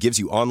plans and gives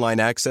you online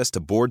access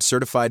to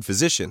board-certified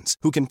physicians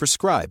who can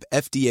prescribe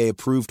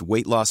FDA-approved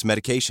weight loss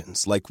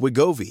medications like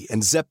Wegovy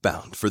and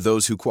Zepbound for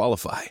those who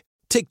qualify.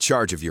 Take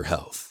charge of your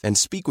health and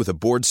speak with a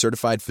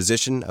board-certified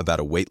physician about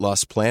a weight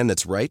loss plan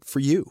that's right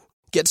for you.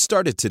 Get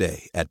started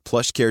today at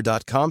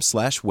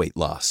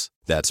plushcare.com/weightloss.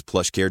 That's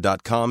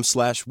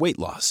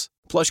plushcare.com/weightloss.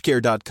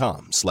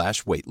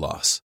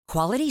 plushcare.com/weightloss.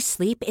 Quality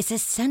sleep is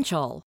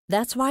essential.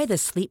 That's why the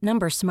Sleep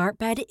Number Smart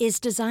Bed is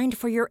designed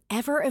for your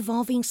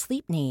ever-evolving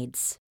sleep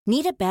needs.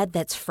 Need a bed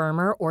that's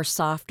firmer or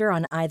softer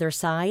on either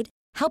side?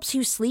 Helps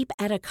you sleep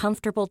at a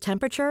comfortable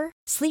temperature?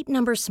 Sleep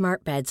Number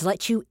Smart Beds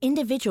let you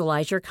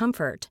individualize your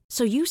comfort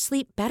so you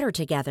sleep better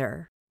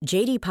together.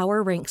 J.D.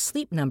 Power ranks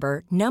Sleep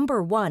Number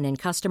 #1 in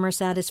customer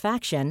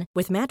satisfaction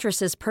with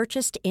mattresses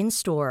purchased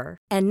in-store.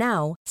 And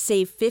now,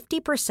 save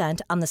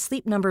 50% on the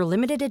Sleep Number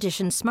Limited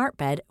Edition Smart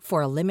Bed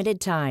for a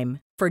limited time.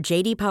 For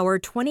J.D. Power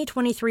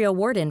 2023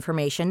 award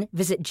information,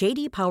 visit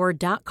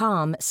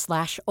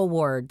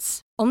jdpower.com/awards.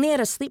 Only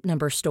at a Sleep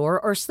Number store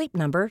or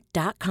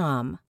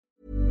sleepnumber.com.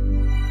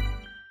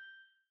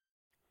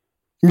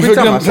 Jag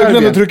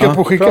glömde trycka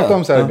på skicka. Prata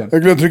om Serbien.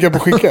 Jag glömde trycka på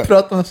skicka.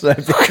 Prata om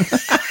Serbien.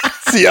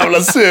 Så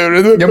jävla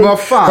sur. Ja, men vad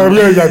fan.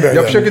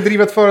 Jag försöker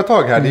driva ett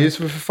företag här. Det är ju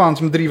för fan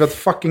som att driva ett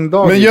fucking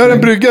dag. Men gör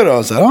en brygga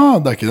då. Så här,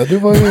 Dakida, du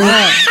var ju...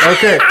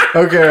 Okej.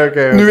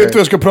 Nu vet du vad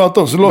jag ska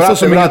prata om, så låtsas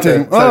som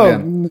ingenting.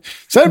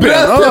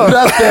 Serbien.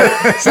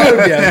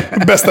 Serbien.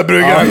 Bästa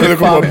bryggan. Det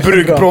kommer vara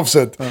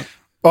bryggproffset.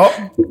 Ja,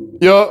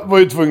 jag var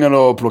ju tvungen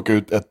att plocka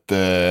ut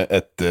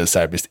ett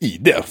serbiskt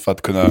ID för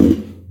att kunna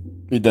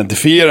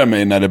identifiera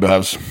mig när det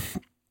behövs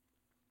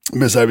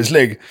med serbisk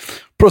lägg.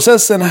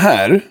 Processen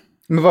här...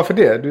 Men varför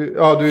det? Du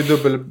är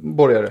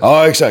dubbelborgare.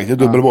 Ja, exakt. Jag är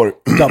dubbelborg.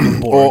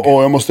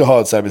 Och jag måste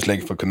ha ett serviskt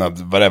lägg för att kunna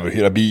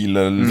hyra bil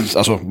eller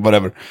alltså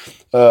whatever.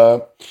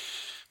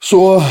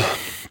 Så...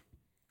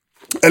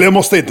 Eller jag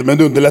måste inte, men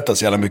det underlättar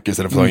så jävla mycket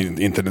istället för att ha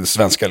inte den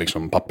svenska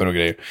liksom, papper och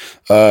grejer.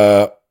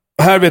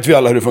 Här vet vi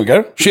alla hur det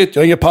funkar. Shit,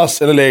 jag har inget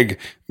pass eller lägg.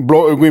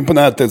 Gå in på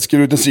nätet,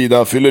 skriv ut en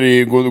sida, fyller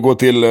i, gå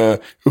till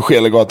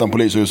Skelegatan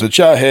polishuset.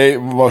 Tja, hej,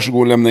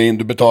 varsågod, lämna in.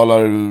 Du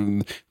betalar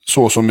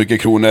så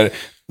mycket kronor.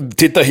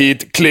 Titta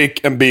hit,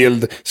 klick en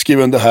bild, skriv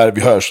under här,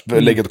 vi hörs.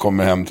 Lägget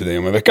kommer hem till dig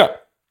om en vecka.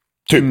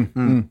 Typ.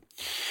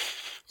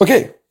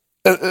 Okej.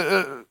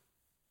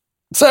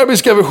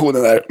 serbiska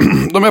versionen där.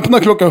 De öppnar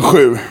klockan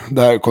 7,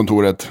 det här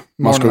kontoret.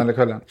 Morgonen eller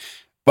kvällen?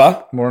 Va?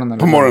 Morgonen eller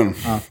på morgonen.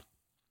 Ja.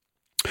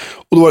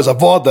 Och då var det så här,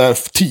 var där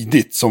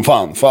tidigt som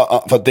fan.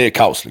 För att det är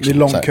kaos. Liksom. Det är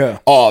lång kö.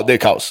 Ja, det är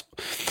kaos.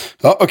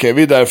 Ja, okej,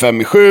 vi är där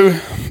 5:07.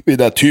 Vi är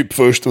där typ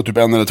först och typ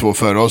 1 eller 2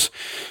 före oss.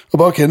 Och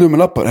bara okej,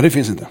 nummerlappar. Nej, det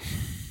finns inte.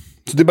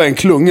 Så det är bara en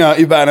klunga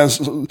i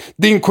världens...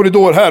 Din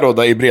korridor här då,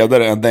 där är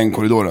bredare än den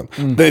korridoren.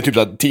 Den är typ så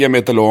här 10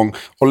 meter lång.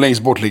 Och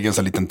längst bort ligger en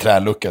sån här liten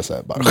trälucka. Så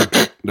här, bara,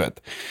 du vet.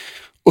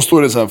 Och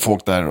står det så här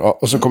folk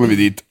där. Och så kommer vi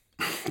dit.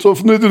 Så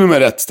nu är det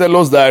nummer 1. Ställ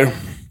oss där.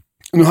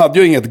 Nu hade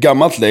jag inget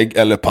gammalt lägg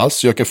eller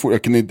pass. Jag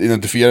kan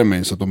identifiera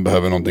mig så att de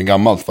behöver någonting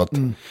gammalt. För att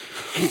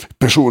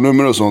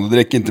personnummer och sånt. Det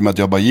räcker inte med att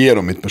jag bara ger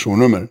dem mitt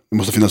personnummer. Det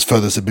måste finnas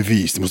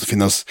födelsebevis. Det måste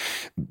finnas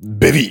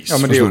bevis. Ja,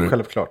 men det är ju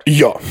självklart.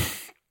 Ja.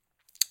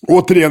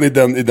 Återigen i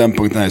den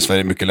punkten här i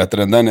Sverige är mycket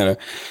lättare än där nere.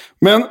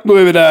 Men då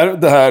är vi där.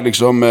 Det här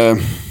liksom...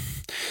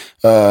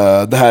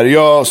 det här är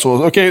jag.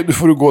 Så okej, då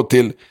får du gå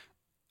till...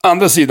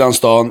 andra sidan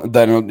stan,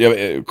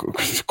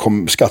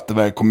 där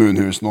Skatteverk,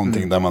 kommunhus,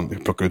 någonting där man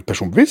plockar ut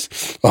personbevis.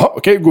 Jaha,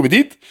 okej, går vi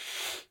dit.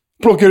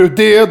 Plockar ut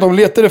det, de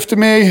letar efter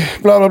mig,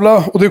 bla bla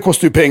bla. Och det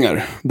kostar ju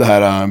pengar, det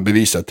här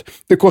beviset.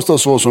 Det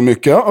kostar så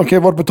mycket. Ja, okej,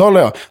 vart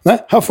betalar jag? Nej,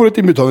 här får du ett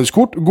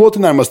inbetalningskort. Gå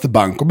till närmaste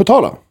bank och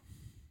betala.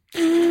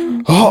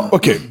 Jaha,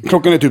 okej.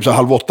 Klockan är typ så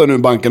 7:30 nu,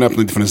 banken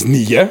öppnar inte förrän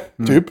 9,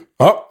 typ.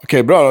 Ja,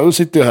 okej, bra. Då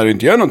sitter jag här och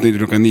inte gör någonting till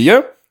klockan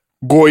 9.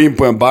 Gå in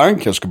på en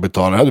bank, jag ska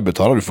betala här, du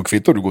betalar, du får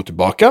kvitto, du går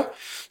tillbaka.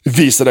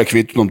 Visa där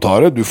kvittot, de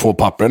tar det, du får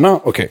papperna.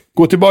 Okej,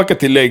 gå tillbaka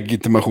till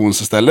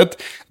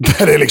legitimationsstället.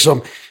 Där är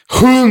liksom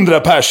 100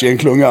 pers i en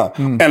klunga,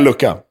 en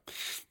lucka.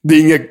 Det är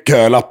ingen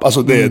kölapp,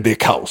 alltså det är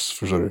kaos,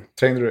 förstår du?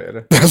 Trängde du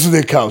eller? Alltså det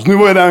är kaos. Nu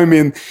var jag där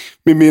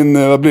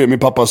med min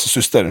pappas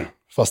syster.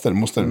 Faster.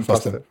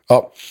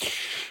 Ja.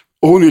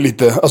 Och hon är ju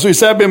lite, alltså i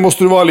Serbien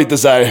måste du vara lite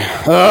så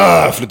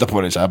här, flytta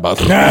på dig så här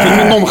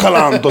bara.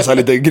 Nonchalant och så här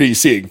lite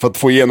grisig för att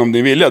få igenom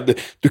din vilja.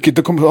 Du kan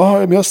inte komma,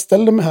 men jag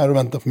ställer mig här och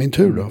väntar på min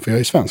tur då, för jag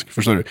är svensk,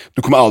 förstår du?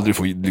 Du kommer aldrig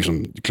få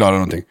liksom klara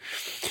någonting.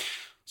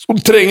 Så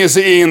tränger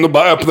sig in och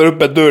bara öppnar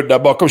upp en dörr där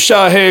bakom.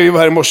 Tja, hej, vi var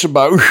här i morse,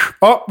 bara,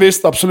 ja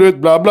visst, absolut,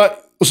 bla bla.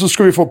 Och så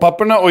ska vi få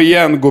papperna och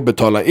igen gå och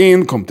betala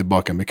in, kom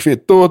tillbaka med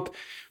kvittot.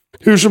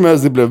 Hur som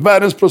helst, det blev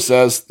världens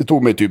process. Det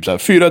tog mig typ så här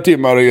 4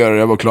 timmar att göra det.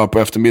 Jag var klar på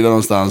eftermiddagen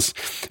någonstans.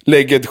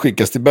 Lägget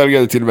skickas till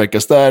Belgien, det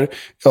tillverkas där.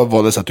 Jag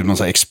valde så här typ någon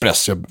så här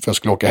express. För jag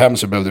skulle åka hem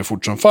så jag behövde det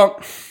fort som fan.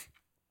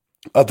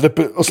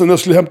 Och sen när jag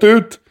skulle hämta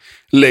ut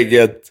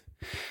lägget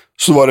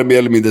så var det mer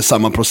eller mindre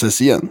samma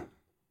process igen.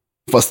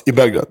 Fast i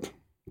Belgrad.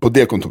 På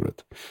det kontoret.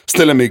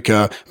 Ställer mig i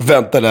kö,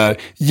 väntar där,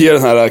 ger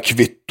den här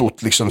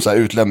kvittot, liksom så här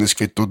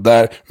utlämningskvittot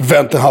där,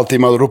 väntar en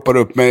halvtimme och ropar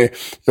upp mig.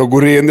 Jag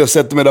går in, jag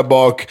sätter mig där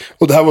bak.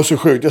 Och det här var så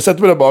sjukt, jag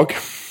sätter mig där bak.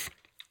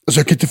 Alltså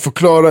jag kan inte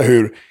förklara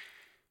hur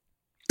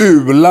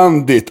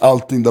ulandigt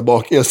allting där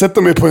bak. Jag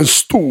sätter mig på en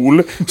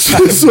stol.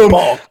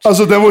 Alltså jag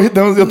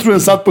tror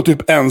den satt på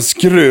typ en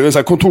skruv, en sån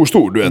här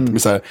kontorstol, du vet.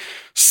 Med så här,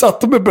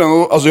 satte mig på den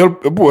och alltså jag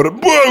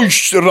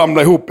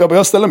ramlade ihop.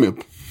 Jag ställer mig upp.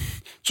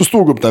 Så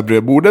stod upp där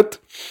bredvid bordet.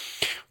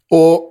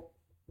 Och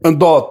en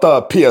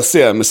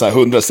PC med så här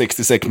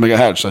 166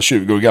 MHz, så här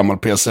 20 år gammal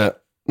PC.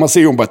 Man ser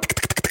ju hon bara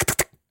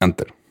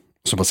enter.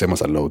 Så bara ser man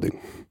så här loading.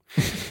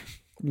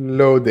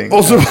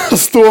 Och så bara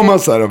står man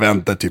så här och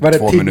väntar typ 2 minuter.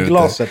 Var det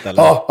timglaset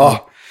eller?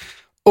 Ja.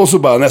 Och så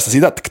bara nästa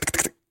sida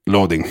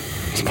loading.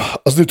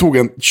 Alltså det tog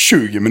en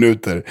 20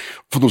 minuter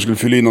för att de skulle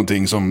fylla in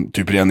någonting som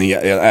typ redan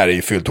är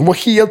i fyllt. Hon var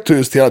helt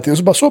tyst hela tiden.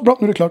 Så bara, så bra,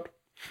 nu är det klart.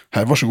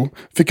 Här, varsågod.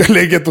 Fick jag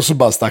lägget och så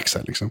bara stack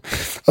sig liksom.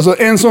 Alltså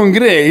en sån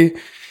grej,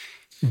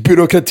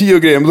 byråkrati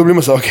och grejer, men då blir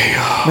man så okej.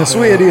 Men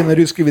så är det ju när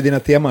du skriver dina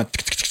teman.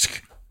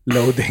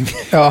 Loading.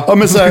 Ja,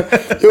 men så här,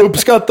 jag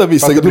uppskattar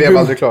vissa grejer. Det blev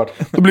aldrig klart.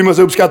 Då blir man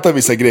så uppskattar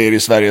vissa grejer i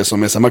Sverige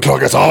som är så här, man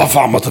klagar så vad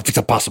fan, måste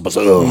fixa pass och bara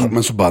så,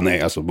 men så bara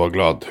nej, alltså bara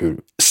glad hur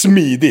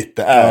smidigt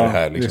det är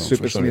här liksom. Det är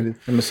supersmidigt.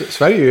 Men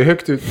Sverige är ju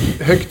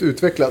högt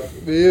utvecklat.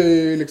 Vi är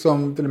ju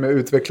liksom till och med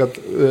utvecklat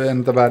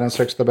en av världens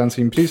högsta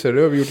bensinpriser.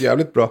 Det har vi gjort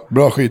jävligt bra.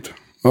 Bra skit.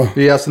 Ja.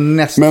 Vi är alltså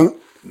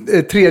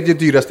tredje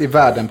dyrast i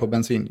världen på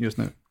bensin just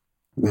nu.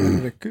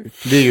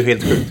 Det är ju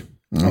helt sjukt.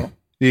 Ja.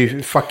 Det är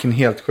ju fucking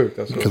helt sjukt.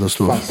 Alltså.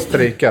 Katastrof. Fan,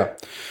 strejka.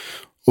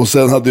 Och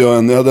sen hade jag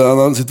en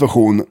annan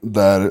situation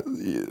där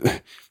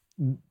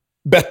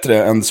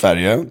bättre än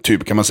Sverige,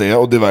 typ kan man säga.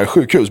 Och det var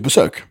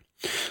sjukhusbesök.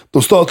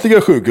 De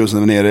statliga sjukhusen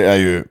där nere är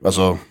ju,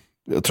 alltså,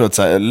 jag tror att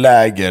så här,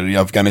 läger i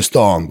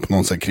Afghanistan på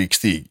någon sån här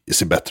krigsstig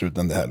ser bättre ut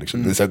än det här.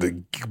 Liksom. Det är så här,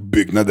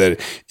 byggnader,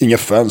 inga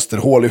fönster,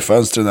 hål i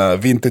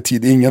fönstren,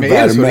 vintertid, ingen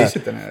värme.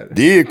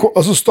 Det är,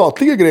 alltså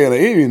statliga grejerna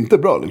är ju inte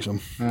bra liksom.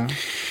 Ja.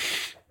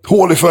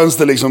 Hål i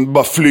fönster liksom,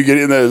 bara flyger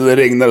in när det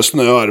regnar och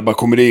snöar, bara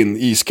kommer in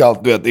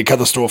iskallt, du vet, det är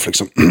katastrof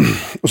liksom.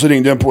 Och så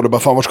ringde jag på det,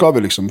 bara fan, var ska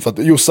vi liksom? För att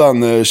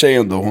Jossan,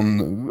 tjejen då,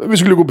 vi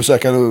skulle gå och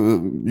besöka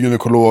en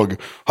gynekolog,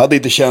 hade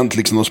inte känt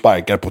liksom de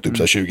sparkar på typ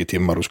så här 20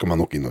 timmar, då ska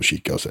man åka in och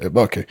kika och säga,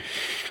 bara okej.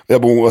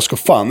 Jag bara, jag ska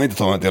fan inte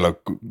ta en del av,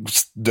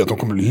 de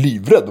kommer bli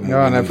livrädda.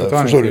 Ja, nej,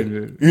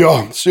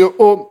 ja,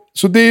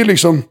 så det är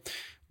liksom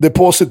det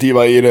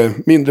positiva i det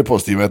mindre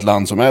positiva i ett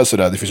land som är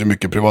sådär, det finns ju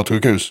mycket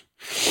privatsjukhus.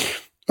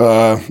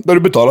 Där du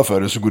betalar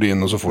för det så går du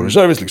in och så får du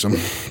service liksom.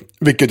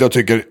 Vilket jag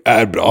tycker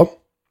är bra.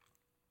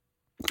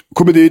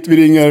 Kommer dit, vi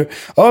ringer.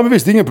 Ja, men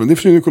visst, det är inga problem.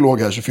 Det är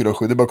gynekolog här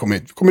 24/7. Det är bara kom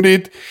hit. Kommer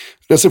dit,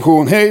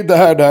 reception. Hej, det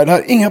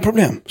här. Inga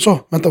problem. Så,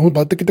 vänta, hon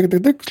bara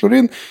slår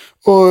in.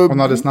 Och hon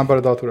hade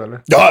snabbare dator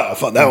eller? Ja,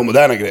 fan, det här var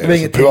moderna grejer. Det var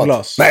inget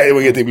timglas. Nej, det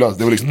var inget timglas.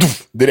 Det var liksom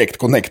direkt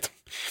connect.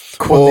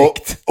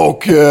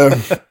 Och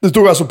det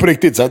stod alltså på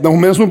riktigt så här,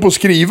 medan hon på att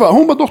skriva,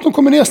 hon bara, doktorn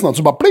kommer ner snart,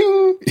 så bara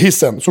pling,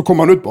 hissen, så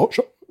kommer han ut,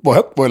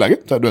 bara, vad är läget?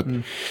 Så här, du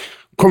vet.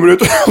 Kommer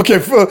ut,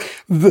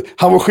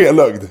 han var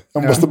skelögd.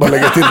 Jag måste bara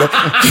lägga till det.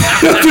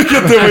 Jag tycker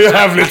att det var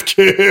jävligt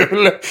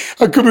kul.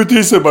 Han kom ut i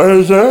hissen, bara,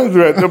 du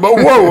vet. Jag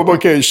bara, wow,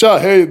 okej, tja,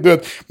 hej, du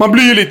vet. Man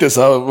blir ju lite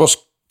så här, vad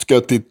ska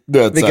jag titta, du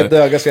vet. Vilket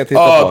öga ska jag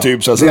titta på? Ja,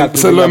 typ så här.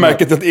 Sen lade jag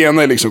märke till att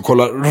ena liksom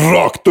kollar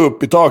rakt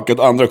upp i taket,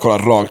 andra kollar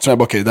rakt. Så jag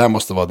bara, okej, det här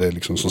måste vara det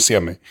liksom som ser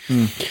mig.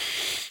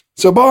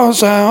 Så jag bara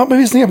så här, ja, men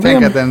visst inga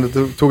problem. Tänk att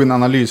den tog en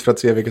analys för att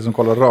se vilket som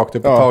kollar rakt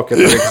upp i taket.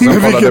 Och vilket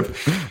som kollade upp.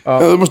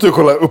 Då måste jag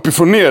kolla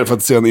uppifrån ner för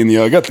att se den in i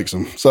ögat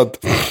liksom. Så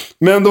att,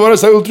 men då var det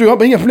så här, jag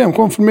bara, inga problem.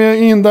 Kom för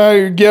mig in där,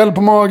 gel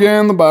på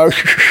magen och bara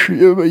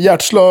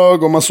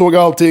hjärtslag. Och man såg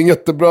allting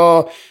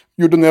jättebra.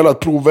 Gjorde en jävla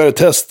prover,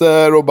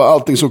 tester och bara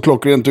allting så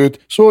klockrent ut.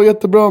 Så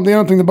jättebra, det är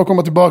någonting, det bara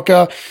komma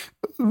tillbaka.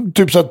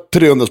 Typ så att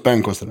 300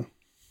 spänn kostar det.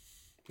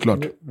 Klart.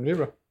 Det är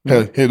bra.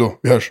 Hej då,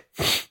 vi hörs.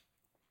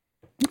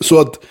 Så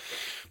att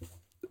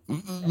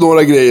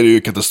några grejer är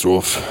ju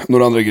katastrof.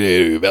 Några andra grejer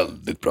är ju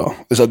väldigt bra.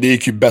 Så det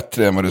gick ju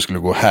bättre än vad det skulle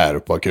gå här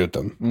på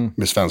akuten.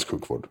 Med svensk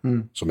sjukvård.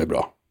 Som är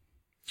bra.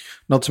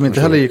 Något som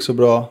inte heller gick så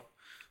bra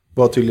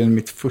var tydligen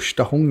mitt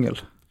första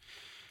hångel.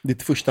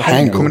 Ditt första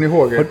hångel? Kommer ni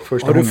ihåg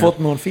första Har du hångel? fått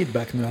någon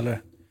feedback nu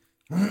eller?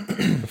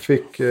 Jag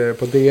fick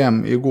på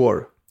DM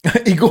igår.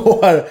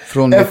 Igår?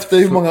 Från efter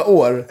hur många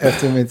år?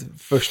 Efter mitt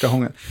första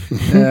hångel.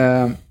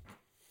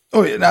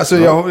 Alltså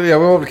jag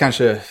var väl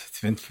kanske,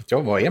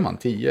 vad är man,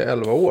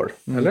 10-11 år?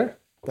 Eller?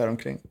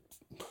 Däromkring.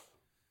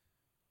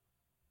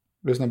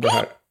 Lyssna på det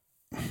här.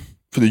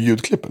 För det är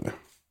ljudklipp eller?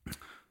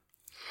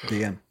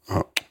 DM.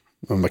 Ja.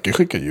 Man kan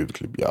skicka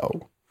ljudklipp, ja.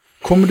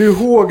 Kommer du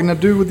ihåg när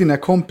du och dina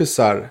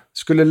kompisar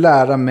skulle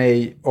lära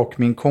mig och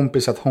min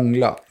kompis att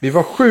hångla? Vi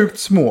var sjukt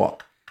små.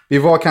 Vi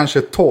var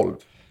kanske 12.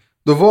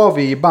 Då var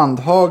vi i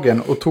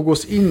Bandhagen och tog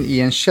oss in i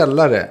en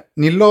källare.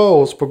 Ni la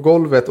oss på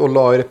golvet och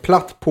la er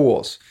platt på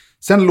oss.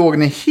 Sen låg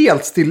ni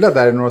helt stilla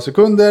där i några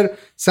sekunder.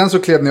 Sen så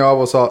klev ni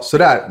av och sa,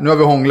 sådär, nu har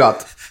vi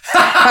hånglat.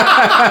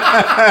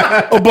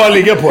 Och bara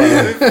ligga på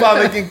den. Fan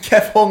vilken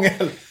keff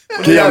hångel.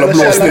 Vilken jävla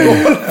blåsning.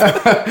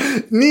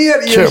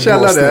 Ner i en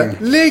källare,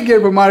 ligger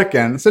på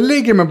marken. Så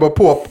ligger man bara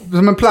på,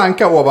 som en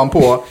planka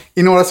ovanpå,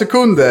 i några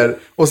sekunder.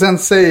 Och sen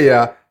säger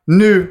jag,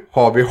 nu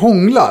har vi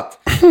hånglat.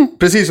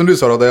 Precis som du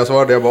sa då, där jag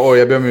svarade, jag bara,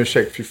 jag ber om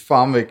ursäkt. Fy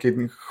fan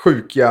vilken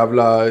sjuk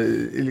jävla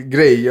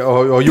grej jag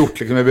har gjort,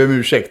 liksom. Jag ber om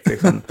ursäkt,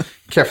 liksom.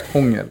 Kräft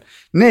hångel.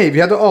 Nej,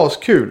 vi hade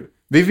askul.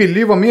 Vi ville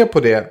ju vara med på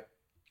det.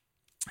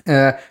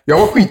 Jag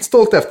var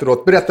skitstolt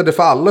efteråt, berättade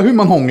för alla hur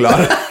man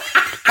hånglar.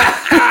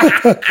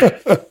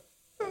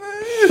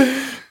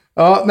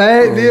 Ja,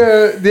 nej,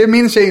 det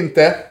minns jag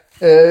inte.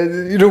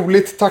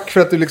 Roligt, tack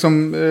för att du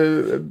liksom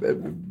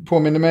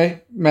påminner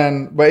mig.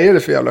 Men vad är det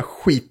för jävla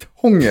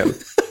skithångel?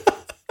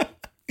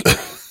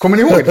 Kommer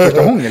ni ihåg det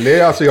första hångel? Det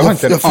är, alltså, jag har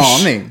inte en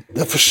aning.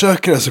 Jag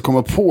försöker alltså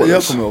komma på det.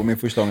 Jag kommer ihåg min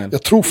första hångel.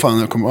 Jag tror fan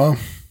jag kommer ihåg.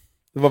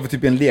 Det var väl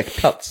typ en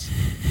lekplats.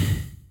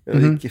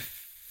 Jag gick i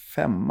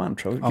 5:an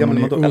tror jag. Gammal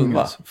man då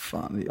 11. Alltså.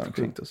 Fan, det är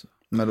sjukt alltså.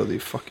 Men då det är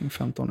fucking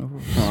 15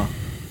 år. Ja.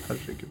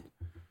 Herregud.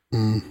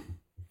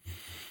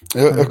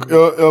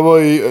 Jag var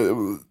i...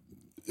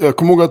 Jag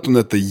kommer ihåg att hon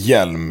hette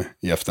Hjelm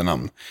i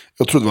efternamn.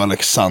 Jag tror det var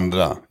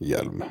Alexandra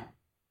Hjelm.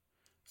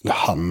 Eller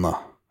Hanna.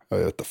 Jag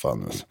vet inte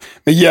fan.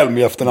 Men Hjelm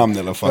i efternamn i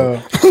alla fall.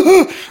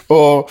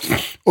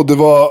 och det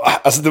var...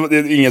 Alltså det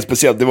var inget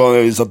speciellt. Det var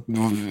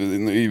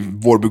i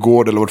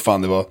Vårbygård eller vart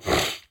fan det var.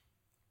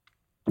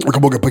 Jag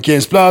kommer ihåg en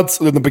parkeringsplats.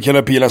 Och den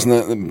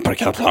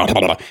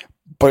parkerade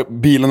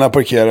bilarna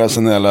parkerar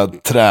sen jävla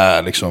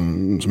trä liksom,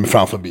 som är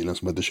framför bilen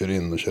som inte kör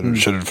in och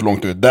kör för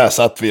långt ut. Där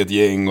satt vi ett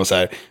gäng och så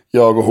här,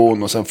 jag och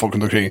hon och sen folk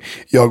runt omkring.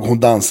 Jag och hon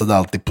dansade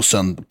alltid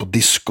på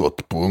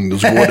diskot på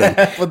ungdomsgården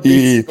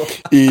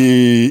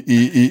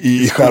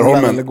i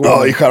Skärholmen.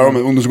 Ja, i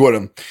Skärholmen,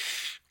 ungdomsgården.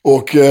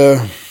 Och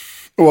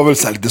var väl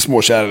så här lite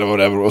småkär eller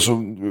whatever. Och så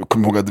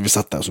kom jag ihåg att vi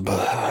satt där så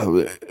bara,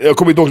 jag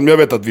kommer inte ihåg, men jag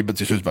vet att vi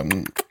till slut bara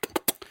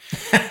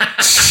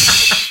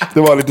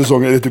det var lite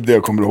sång, det är typ det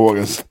jag kommer ihåg.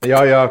 Alltså.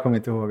 Ja, jag kommer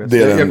inte ihåg. Alltså.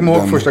 Jag kommer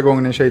ihåg första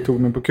gången en tjej tog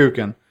mig på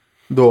kuken.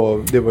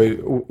 Då, det var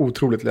ju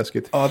otroligt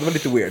läskigt. Ja, det var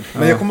lite weird.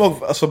 Men jag kommer ihåg,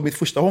 alltså mitt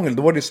första hångel,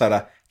 då var det så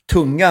här,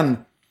 tungan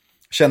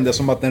kände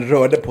som att den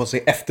rörde på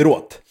sig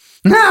efteråt.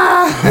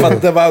 För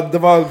att det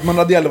var, man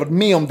hade aldrig varit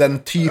med om den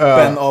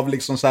typen av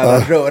liksom så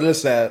här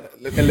rörelse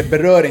eller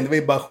beröring. Det var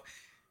ju bara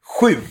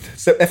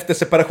sjukt. Efter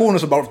separationen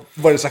så bara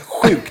var det så här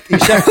sjukt i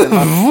käften.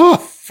 Vad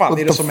fan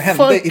är det som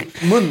hände i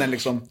munnen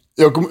liksom?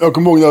 Jag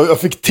kommer ihåg när jag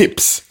fick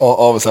tips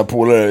av så här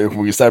polare. Jag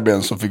kommer ihåg i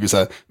Serbien så fick vi så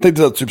här,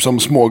 tänkte så här, typ som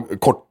små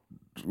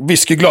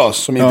whiskyglas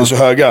som inte är så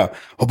höga.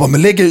 Och bara,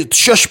 men lägger ut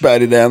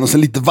körsbär i den och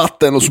sen lite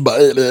vatten och så bara...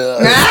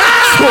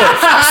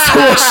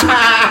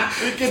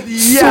 Vilket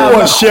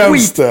jävla så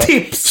känns det.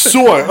 skittips!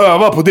 Så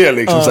öva på det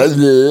liksom. Så här,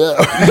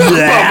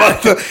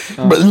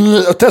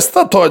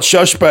 testa att ta ett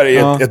körsbär i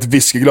ett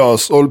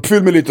whiskyglas och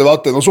fyll med lite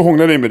vatten och så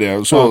hånglar ni med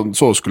det.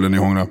 Så skulle ni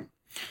hångla.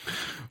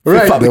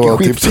 Right. Fan, Det vilken var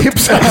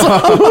skittips.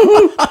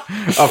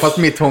 Ja, fast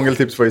mitt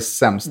hångeltips var ju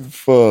sämst.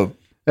 För...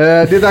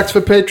 Det är dags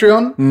för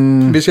Patreon.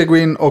 Vi ska gå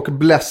in och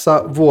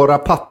blessa våra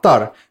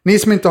pattar. Ni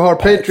som inte har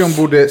Patreon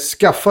borde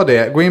skaffa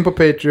det. Gå in på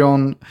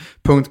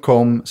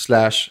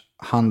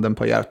patreon.com/handen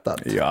på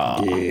hjärtat.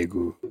 Ja.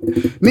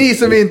 Ni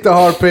som inte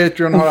har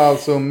Patreon har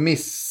alltså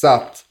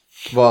missat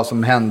vad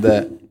som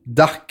hände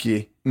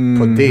Ducky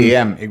på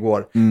DM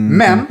igår.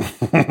 Men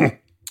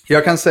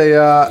jag kan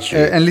säga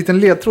en liten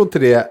ledtråd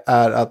till det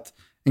är att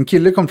en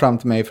kille kom fram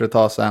till mig för ett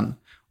tag sedan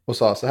och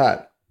sa så här: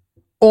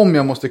 om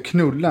jag måste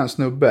knulla en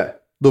snubbe,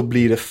 då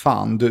blir det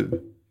fan du.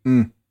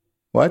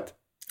 What?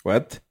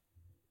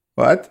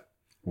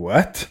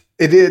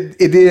 Är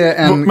det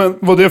en... Men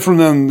var det från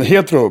en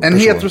hetero person? En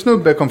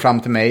heterosnubbe kom fram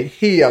till mig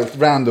helt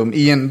random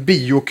i en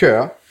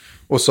biokö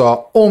och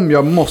sa: om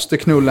jag måste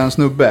knulla en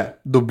snubbe,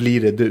 då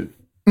blir det du.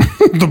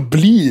 Då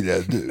blir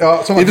det du.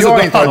 Ja, som Är att det jag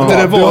så inte har att ett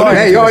det val. var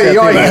Nej, jag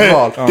är inget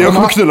val. Jag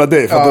kommer knulla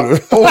dig, fattar du?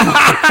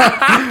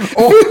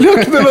 Om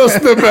Jag knullar en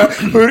snubbe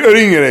och jag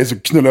ringer dig så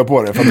knullar jag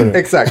på dig, fattar du?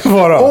 exakt.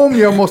 Bara. Om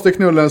jag måste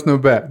knulla en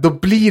snubbe, då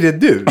blir det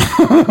du.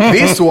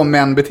 Det är så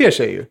män beter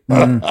sig ju.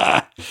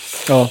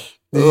 Ja.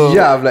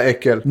 Jävla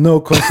äckel. No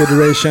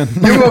consideration.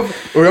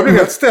 Och jag blev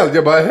helt ställd.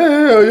 Jag bara,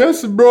 hey,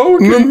 yes bro.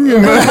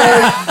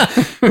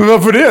 Men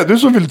varför det? Du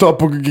som vill ta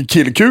på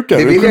killkuken.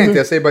 Det vill jag inte.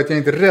 Jag säger bara att jag är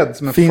inte rädd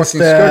som en Finns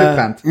fucking det- scaredy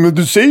pant. Men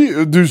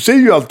du säger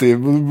ju alltid,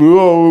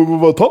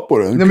 vad ta på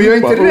den? Nej, men jag är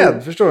inte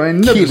rädd, förstår du? Jag är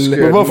never scared.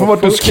 Men varför var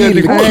du scared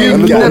igår? I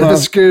am Eller never då?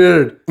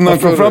 scared. När han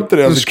kom fram till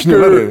det, så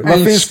knullade du.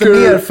 Vad finns det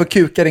mer för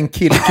kukar än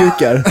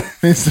killkukar?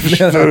 Finns det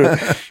flera?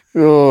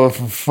 Ja,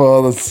 för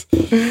fan. Alltså.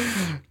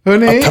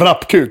 Hörrni,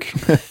 Trappkuk.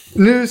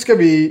 nu ska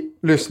vi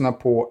lyssna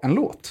på en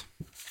låt.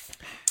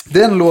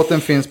 Den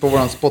låten finns på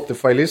vår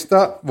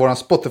Spotify-lista. Vår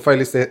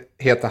Spotify-lista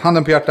heter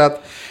Handen på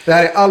hjärtat. Det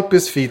här är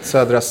Alpes feat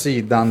Södra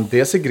sidan,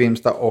 DC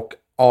Grimsta och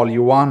Al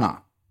Johanna.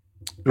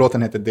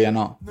 Låten heter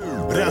DNA.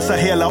 Rensa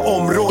hela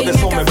området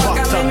som en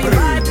vaxad brud.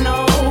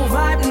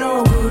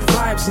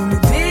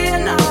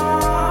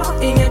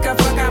 Ingen kan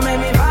fucka med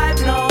min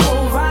vibe, no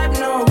vibe,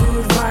 no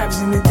good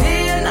vibes in the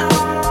DNA.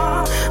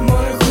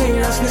 Målen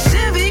skingras, nu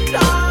ser vi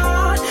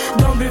klart.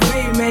 De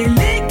bredvid mig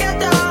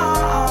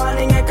likadan.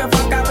 Ingen kan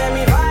fucka med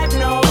min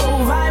vibe,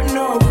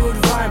 no good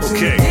vibes in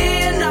the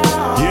DNA.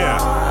 Yeah.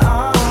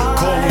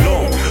 Kom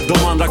långt,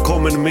 de andra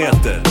kom en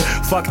meter.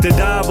 Fuck det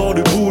där var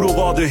du bor och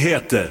vad du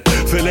heter.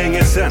 För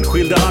länge sen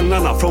skilde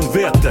agnarna från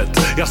vetet.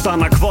 Jag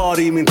stannar kvar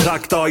i min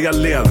trakt, ja jag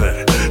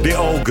lever. Det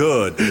är all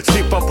good,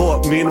 sippa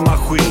på min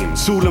maskin.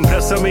 Solen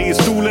pressar mig i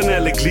stolen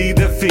eller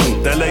glider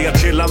fint. Eller jag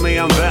chillar med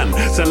en vän,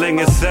 sen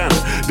länge sen.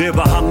 Det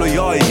var han och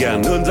jag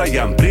igen, undrar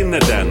igen,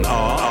 brinner den?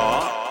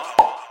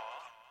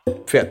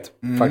 Fet,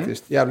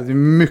 faktiskt. Jävligt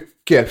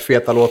mycket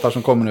feta låtar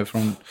som kommer nu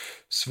från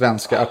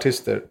svenska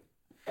artister.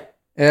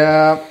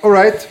 All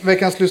right,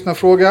 veckans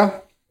lyssnarfråga.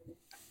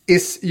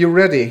 Is you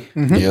ready?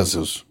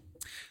 Jesus.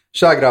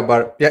 Tja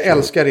grabbar, jag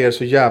älskar er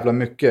så jävla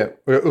mycket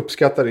och jag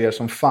uppskattar er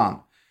som fan.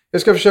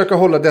 Jag ska försöka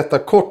hålla detta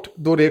kort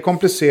då det är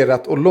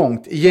komplicerat och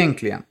långt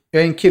egentligen.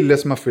 Jag är en kille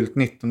som har fyllt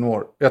 19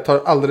 år. Jag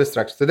tar alldeles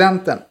strax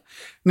studenten.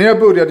 När jag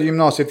började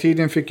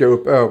gymnasietiden fick jag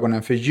upp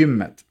ögonen för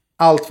gymmet.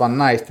 Allt var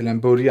nice till en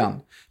början.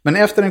 Men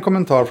efter en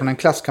kommentar från en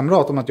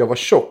klasskamrat om att jag var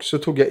tjock så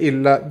tog jag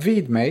illa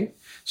vid mig.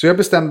 Så jag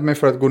bestämde mig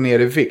för att gå ner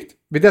i vikt.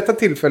 Vid detta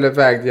tillfälle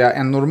vägde jag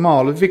en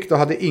normalvikt och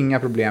hade inga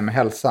problem med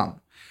hälsan.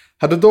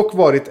 Hade dock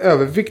varit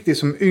överviktig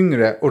som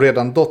yngre och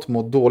redan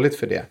mått dåligt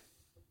för det.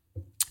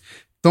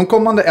 De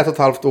kommande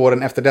 1,5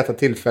 åren efter detta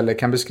tillfälle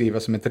kan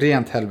beskrivas som ett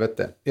rent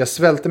helvete. Jag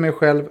svälte mig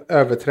själv,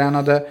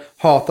 övertränade,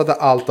 hatade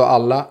allt och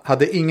alla,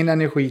 hade ingen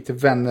energi till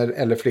vänner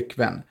eller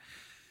flickvän.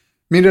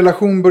 Min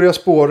relation började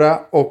spåra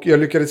och jag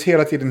lyckades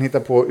hela tiden hitta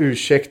på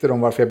ursäkter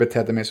om varför jag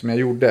betedde mig som jag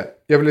gjorde.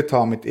 Jag ville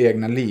ta mitt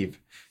egna liv.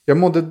 Jag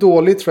mådde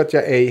dåligt för att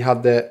jag ej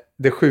hade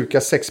det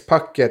sjuka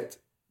sexpacket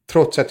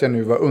trots att jag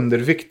nu var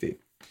underviktig.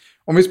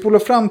 Om vi spolar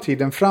fram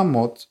tiden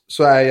framåt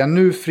så är jag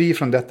nu fri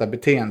från detta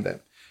beteende.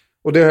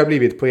 Och det har jag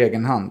blivit på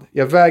egen hand.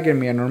 Jag väger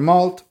mer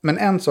normalt, men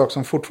en sak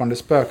som fortfarande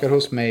spökar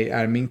hos mig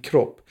är min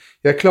kropp.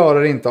 Jag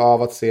klarar inte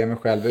av att se mig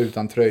själv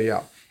utan tröja.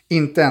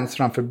 Inte ens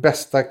framför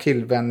bästa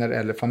killvänner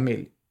eller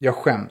familj. Jag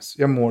skäms,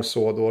 jag mår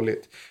så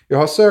dåligt. Jag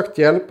har sökt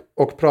hjälp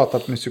och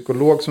pratat med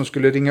psykolog som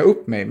skulle ringa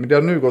upp mig, men det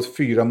har nu gått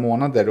 4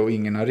 månader och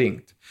ingen har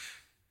ringt.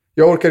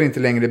 Jag orkar inte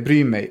längre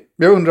bry mig.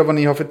 Jag undrar vad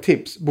ni har för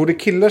tips. Borde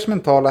killars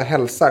mentala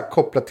hälsa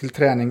kopplat till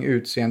träning,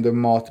 utseende och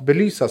mat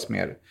belysas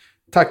mer?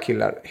 Tack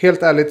killar.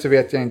 Helt ärligt så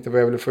vet jag inte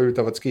vad jag vill få ut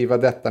av att skriva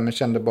detta, men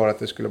kände bara att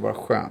det skulle vara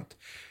skönt.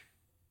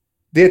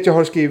 Det jag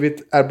har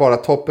skrivit är bara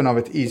toppen av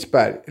ett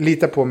isberg.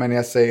 Lita på mig när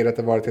jag säger att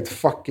det varit ett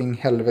fucking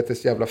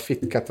helvetes jävla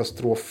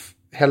fittkatastrof.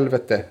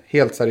 Helvete,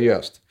 helt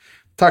seriöst.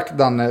 Tack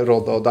Danne,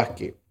 Rodda och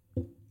Ducky.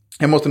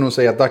 Jag måste nog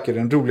säga att Ducky är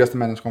den roligaste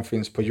människan som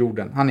finns på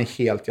jorden. Han är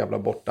helt jävla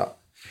borta.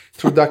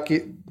 Tror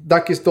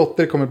Duckys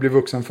dotter kommer bli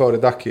vuxen före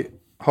Ducky.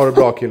 Har det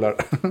bra killar.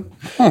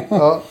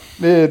 Ja,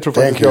 det tror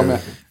faktiskt jag med.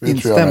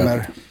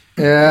 Instämmer.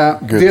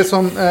 Det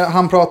som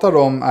han pratar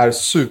om är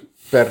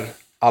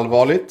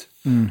superallvarligt.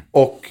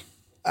 Och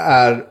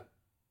är...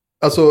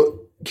 Alltså,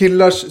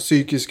 killars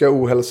psykiska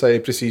ohälsa är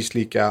precis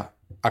lika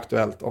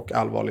aktuellt och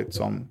allvarligt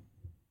som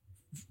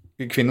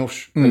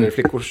kvinnors eller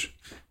flickors.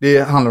 Det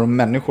handlar om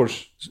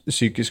människors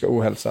psykiska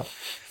ohälsa.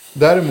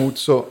 Däremot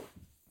så,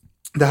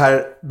 det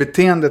här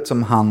beteendet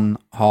som han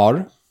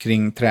har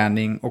kring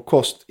träning och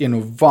kost är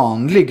nog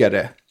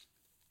vanligare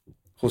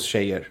hos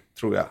tjejer,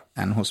 tror jag,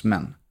 än hos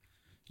män.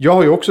 Jag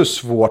har ju också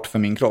svårt för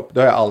min kropp. Det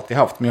har jag alltid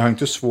haft. Men jag har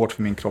inte svårt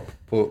för min kropp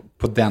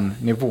på den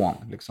nivån.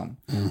 Liksom.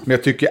 Men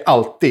jag tycker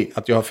alltid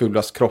att jag har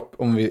fulast kropp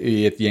om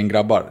vi är ett gäng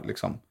grabbar.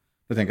 Liksom.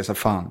 Jag tänker så här,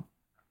 fan.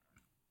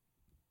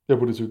 Jag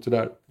borde se ut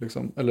sådär.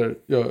 Liksom. Eller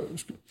jag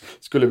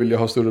skulle vilja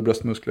ha större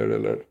bröstmuskler.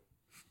 Eller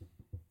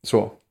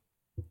så.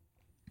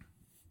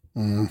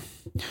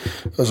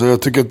 Alltså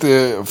jag tycker att det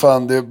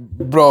är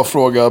bra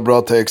fråga,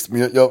 bra text.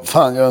 Men jag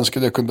önskar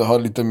att jag kunde ha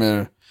lite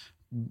mer...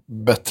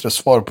 bättre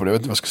svar på det. Jag vet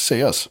inte vad jag ska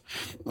säga.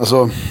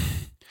 Alltså,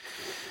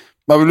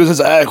 man vill ju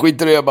säga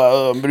skit i det, jag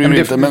bara bryr mig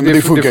inte, men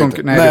det funkar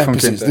inte. Nej,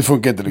 precis, det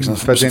funkar inte liksom.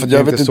 För det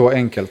är inte så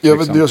enkelt.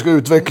 Jag ska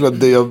utveckla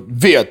det jag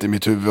vet i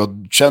mitt huvud och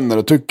känner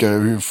och tycker,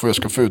 hur jag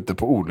ska få ut det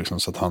på ord liksom,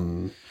 så att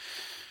han...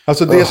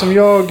 Alltså det som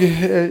jag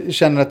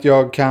känner att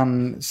jag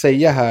kan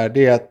säga här,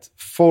 det är att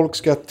folk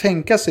ska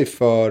tänka sig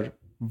för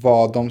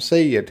vad de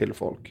säger till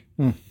folk.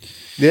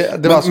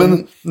 Det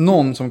var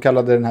någon som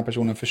kallade den här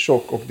personen för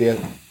tjock, och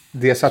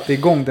det satte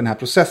igång den här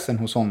processen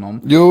hos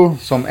honom.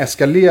 Som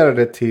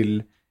eskalerade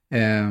till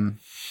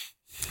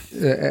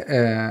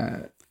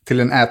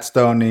en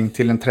ätstörning,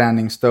 till en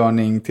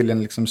träningsstörning, till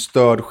en liksom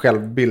störd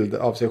självbild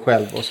av sig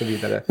själv och så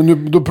vidare.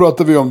 Men då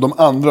pratar vi om de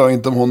andra och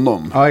inte om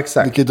honom. Ja,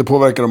 exakt. Vi kan inte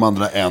påverka de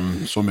andra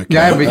än så mycket.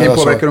 Nej, vi kan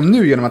påverka dem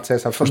nu genom att säga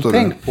så här,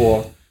 tänk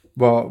på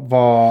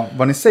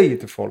vad ni säger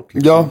till folk.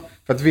 Liksom. Ja.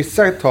 För att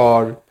vissa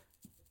tar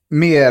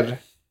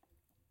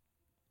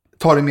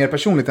det mer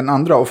personligt än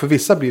andra, och för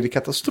vissa blir det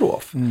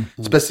katastrof.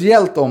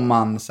 Speciellt om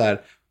man så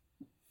här,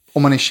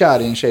 om man är kär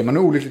i en tjej, man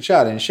är olyckligt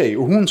kär i en tjej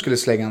och hon skulle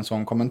slänga en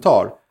sån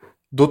kommentar,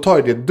 då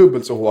tar det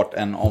dubbelt så hårt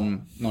än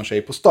om någon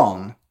tjej på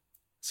stan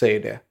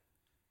säger det.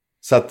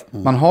 Så att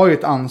man har ju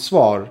ett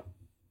ansvar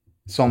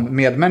som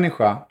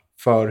medmänniska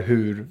för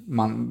hur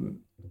man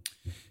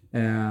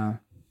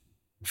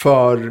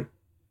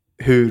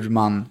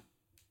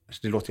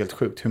det låter helt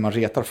sjukt, hur man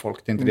retar folk,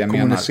 det är inte det jag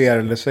menar. Kommunicerar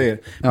eller säger.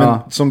 Men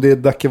som det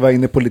Dacke var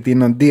inne på lite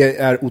innan, det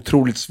är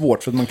otroligt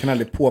svårt, för att man kan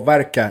aldrig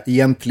påverka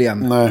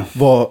egentligen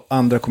vad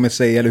andra kommer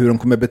säga eller hur de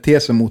kommer bete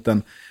sig mot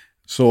en.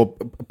 Så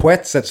på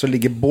ett sätt så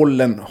ligger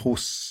bollen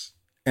hos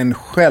en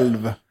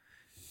själv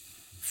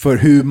för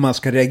hur man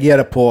ska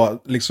reagera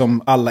på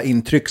liksom alla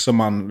intryck som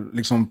man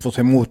liksom får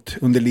ta emot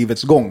under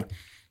livets gång.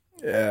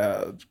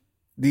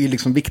 Det är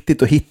liksom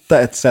viktigt att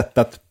hitta ett sätt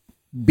att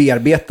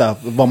bearbeta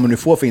vad man nu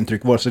får för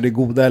intryck, vare sig det är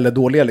goda eller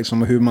dåliga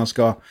liksom, och hur man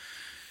ska,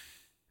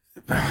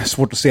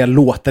 svårt att säga,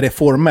 låta det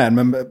forma,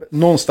 men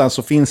någonstans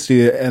så finns det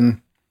ju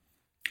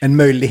en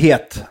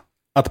möjlighet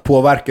att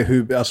påverka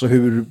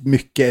hur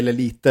mycket eller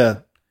lite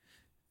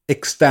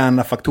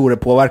externa faktorer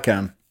påverkar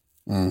en.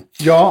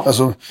 Ja,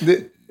 alltså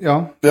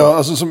ja,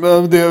 alltså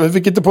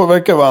vilket inte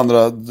påverkar vad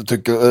andra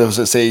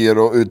tycker, säger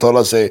och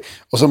uttalar sig.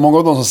 Och så många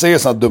av de som säger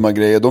sådana dumma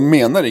grejer, de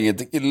menar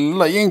ingenting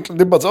illa egentligen.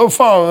 Det är bara så,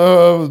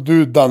 fan,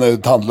 du Danne är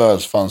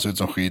tandlös, fan ser ut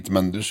som skit,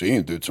 men du ser ju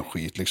inte ut som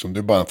skit liksom. Du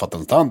är bara en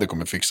fattande tand, det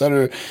kommer fixa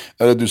du.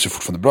 Eller du ser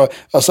fortfarande bra.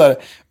 Alltså här,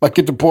 man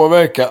kan inte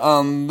påverka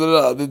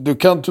andra. Du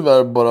kan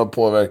tyvärr bara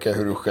påverka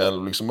hur du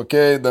själv liksom,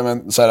 okej,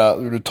 men så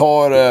här, hur du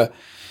tar det.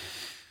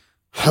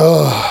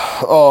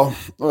 Ja,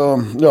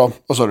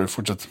 vad sa du?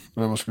 Fortsätt.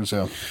 Vad skulle du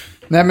säga?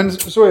 Nej, men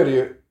så är det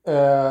ju.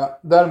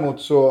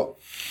 Däremot så...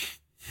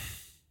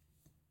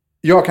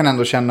 Jag kan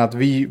ändå känna att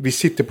vi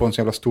sitter på en så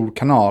jävla stor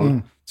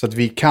kanal. Så att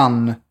vi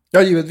kan...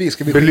 Ja, givetvis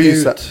ska vi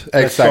belysa.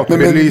 Exakt,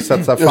 belysa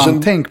att så här,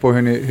 fan, tänk på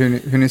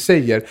hur ni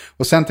säger.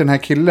 Och sen till den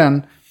här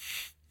killen...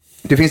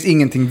 Det finns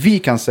ingenting vi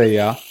kan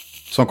säga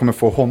som kommer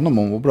få honom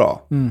att må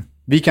bra.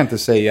 Vi kan inte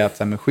säga att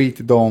så här, men skit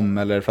i dem,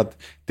 eller för att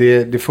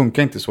det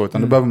funkar inte så,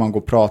 utan då behöver man gå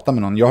och prata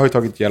med någon. Jag har ju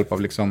tagit hjälp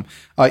av liksom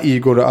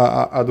Igor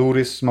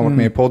Adoris som har varit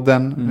med i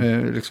podden,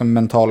 liksom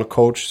mental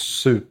coach,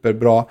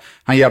 superbra.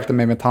 Han hjälpte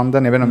mig med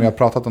tanden, jag vet inte om jag har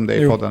pratat om det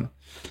i podden.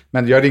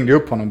 Men jag ringde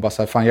upp honom och bara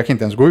så här, fan jag kan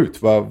inte ens gå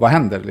ut, vad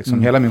händer?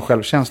 Liksom, hela min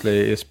självkänsla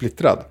är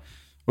splittrad.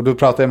 Och då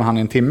pratade jag med han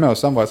i en timme och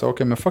sen var jag så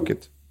okej, men fuck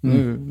it.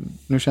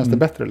 Nu känns det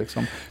bättre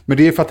liksom. Men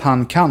det är för att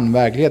han kan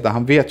vägleda,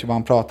 han vet ju vad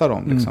han pratar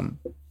om liksom.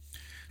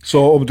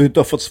 Så om du inte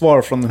har fått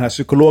svar från den här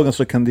psykologen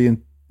så kan det ju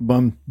vara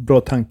en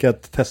bra tanke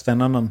att testa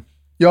en annan.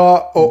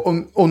 Ja,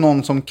 och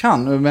någon som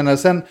kan.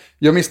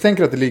 Jag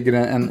misstänker att det ligger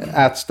en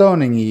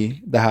ätstörning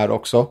i det här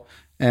också.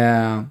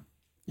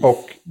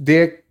 Och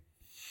det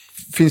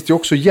finns det ju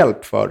också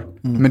hjälp för.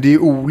 Men det är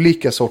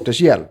olika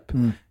sorters hjälp.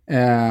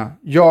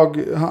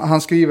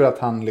 Han skriver att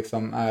han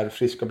liksom är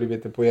frisk och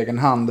blivit det på egen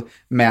hand,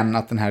 men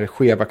att den här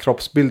skeva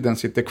kroppsbilden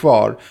sitter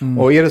kvar.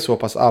 Och är det så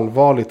pass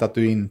allvarligt att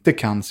du inte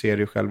kan se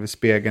dig själv i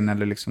spegeln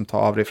eller liksom ta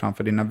av dig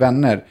framför dina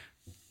vänner,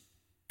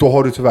 då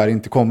har du tyvärr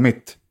inte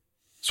kommit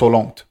så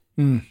långt.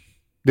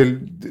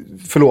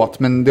 Förlåt,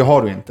 men det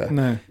har du inte.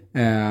 Nej.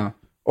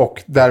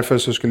 Och därför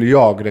så skulle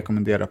jag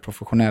rekommendera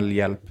professionell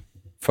hjälp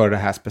för det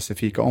här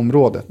specifika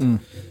området.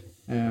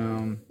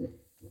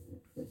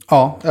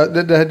 Ja,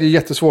 det är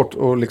jättesvårt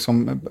att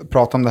liksom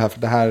prata om det här,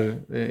 för det här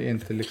är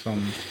inte,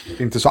 liksom,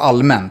 det är inte så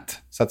allmänt,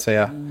 så att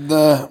säga.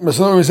 Nej, men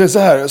så om vi säger så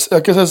här,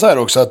 jag kan säga så här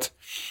också, att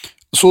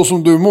så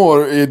som du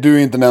mår är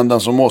du inte den enda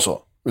som mår så.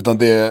 Utan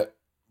det är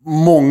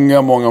många,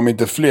 om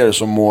inte fler,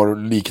 som mår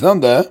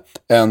liknande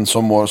än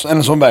som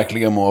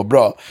verkligen mår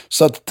bra.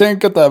 Så att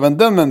tänk att även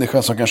den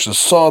människan som kanske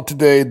sa till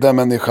dig, de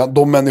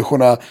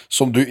människorna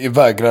som du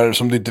vägrar,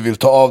 som du inte vill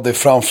ta av dig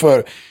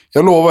framför.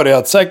 Jag lovar dig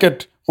att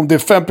säkert, om det är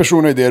 5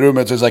 personer i det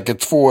rummet, så är det säkert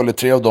 2 eller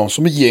 3 av dem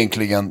som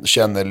egentligen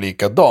känner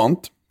likadant.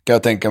 Kan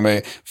jag tänka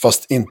mig,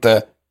 fast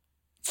inte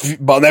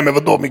bara, nej men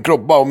vadå, min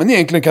kropp, men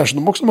egentligen kanske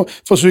de också,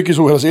 för psykisk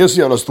ohälsa är så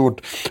jävla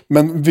stort.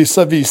 Men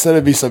vissa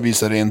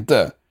visar det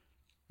inte.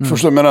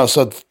 Förstår du, menar,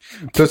 så att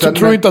jag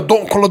tror inte att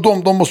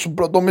de måste,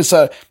 de är så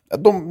här,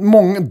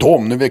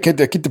 jag kan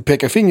inte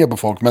peka finger på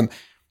folk, men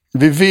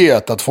vi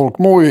vet att folk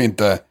mår ju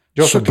inte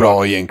så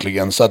bra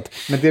egentligen, så att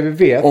men det vi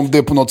vet, om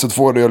det på något sätt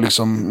får det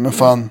liksom, men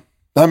fan,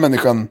 den här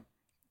människan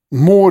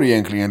mår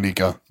egentligen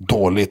lika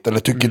dåligt eller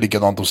tycker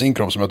likadant om sin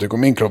kropp som jag tycker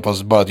om min kropp,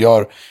 fast bara att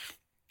jag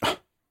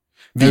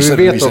visar,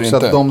 vi vet också inte.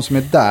 Att de som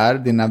är där,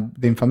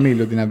 din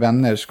familj och dina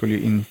vänner, skulle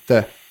ju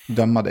inte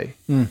döma dig.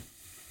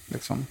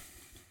 Liksom.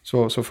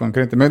 Så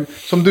funkar det inte. Men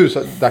som du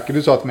sa, Dacke,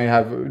 du sa till mig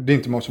här, det är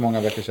inte så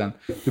många veckor sedan.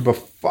 Du bara,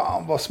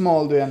 fan vad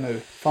smal du är nu.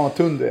 Fan vad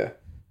tunn du är.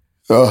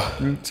 Ja.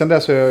 Sen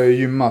dess har jag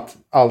gymmat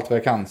allt vad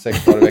jag kan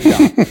 6 dagar i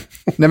veckan.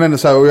 Nej, men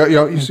så här, och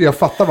jag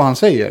fattar vad han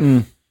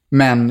säger.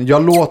 Men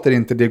jag låter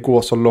inte det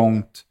gå så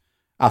långt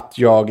att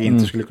jag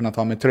inte skulle kunna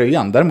ta med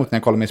tröjan. Däremot när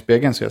jag kollar mig i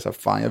spegeln så är jag så här,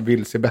 fan jag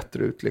vill se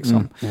bättre ut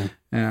liksom.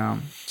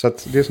 Så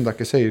att det är som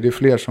Dacke säger, det är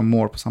fler som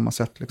mår på samma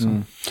sätt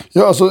liksom.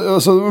 Ja,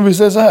 alltså om vi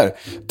säger så här.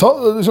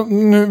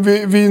 Nu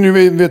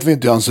vet vi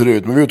inte hur han ser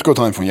ut, men vi utgår att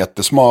han är från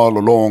jättesmal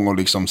och lång och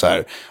liksom så här.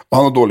 Och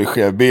han har dålig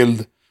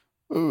skevbild.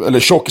 Eller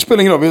tjock,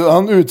 spelar ingen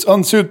roll.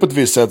 Han ser ut på ett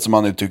visst sätt som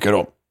han inte tycker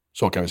om.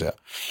 Så kan vi säga.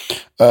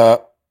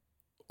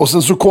 Och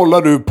sen så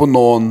kollar du på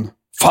någon,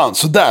 fan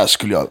så där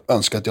skulle jag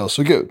önska att jag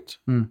såg ut.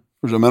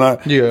 Jag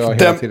menar, det gör jag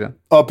hela tiden.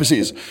 Ja,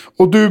 precis.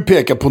 Och du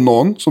pekar på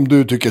någon som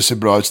du tycker ser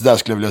bra ut, så där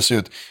skulle jag vilja se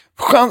ut.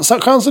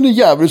 Chansen är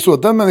jävligt så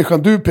att den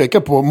människan du pekar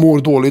på mår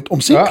dåligt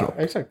om sin kropp.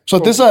 Exakt. Så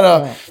att det är så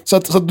här, så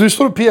att du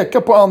står och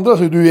pekar på andra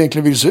hur du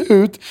egentligen vill se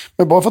ut,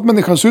 men bara för att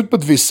människan ser ut på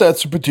ett visst sätt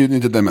så betyder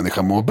inte att den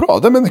människan mår bra.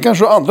 Den människan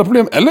kanske har andra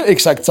problem, eller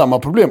exakt samma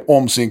problem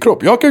om sin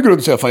kropp. Jag kan gå runt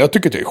och säga, fan jag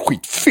tycker att jag är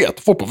skitfet.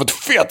 Folk bara, för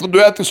fet, och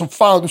du äter som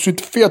fan, du ser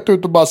inte fet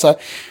ut, och bara så här.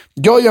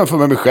 Jag jämför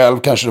med mig själv,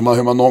 kanske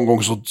hur man någon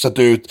gång så sett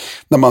ut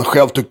när man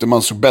själv tyckte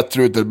man såg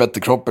bättre ut, eller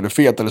bättre kropp, eller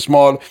fet, eller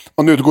smal.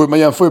 Man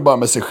jämför ju bara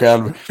med sig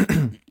själv.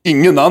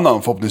 Ingen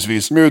annan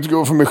förhoppningsvis, men jag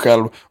utgår för mig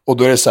själv. Och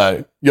då är det så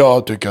här,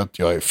 jag tycker att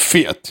jag är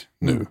fet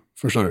nu.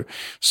 Förstår du?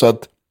 Så att,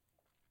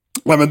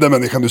 men den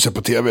människan du ser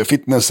på tv,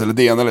 fitness eller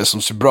det ena, eller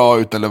som ser bra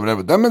ut eller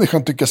whatever, den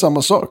människan tycker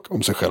samma sak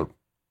om sig själv.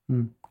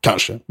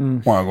 Kanske,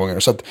 många gånger.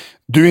 Så att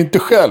du är inte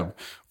själv.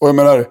 Och jag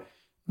menar,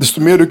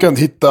 desto mer du kan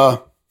hitta...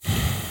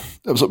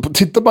 Alltså,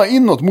 titta bara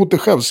inåt mot dig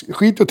själv.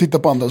 Skit i att titta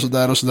på andra och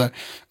sådär och sådär.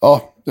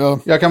 Ja,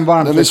 jag kan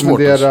varmt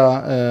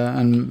rekommendera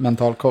en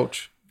mental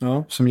coach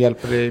som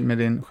hjälper dig med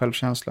din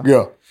självkänsla.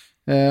 Ja.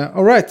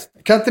 All right.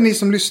 Kan inte ni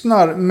som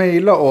lyssnar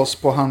mejla oss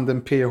på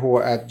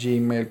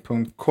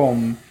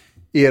handenph@gmail.com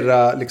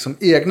era liksom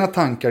egna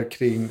tankar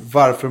kring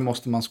varför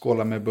måste man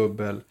skåla med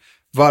bubbel?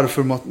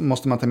 Varför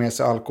måste man ta med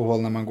sig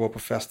alkohol när man går på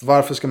fest?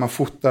 Varför ska man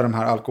fota de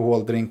här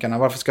alkoholdrinkarna?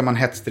 Varför ska man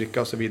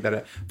hetsdricka och så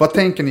vidare? Vad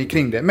tänker ni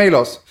kring det? Maila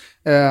oss,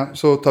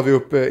 så tar vi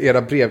upp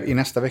era brev i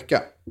nästa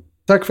vecka.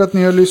 Tack för att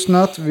ni har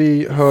lyssnat.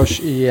 Vi hörs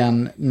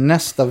igen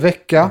nästa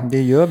vecka.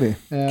 Det gör vi.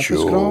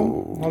 Puss och kram.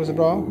 Ha det så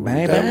bra.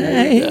 Bye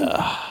bye.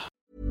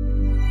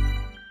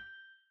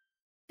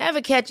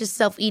 Ever catch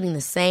yourself eating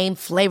the same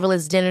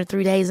flavorless dinner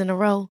 3 days in a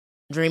row?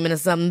 Dreaming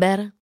of something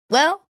better?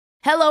 Well,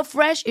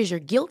 HelloFresh is your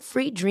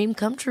guilt-free dream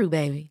come true,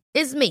 baby.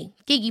 It's me,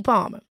 Keke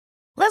Palmer.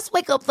 Let's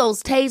wake up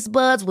those taste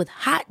buds with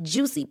hot,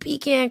 juicy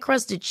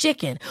pecan-crusted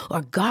chicken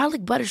or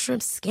garlic butter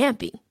shrimp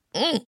scampi.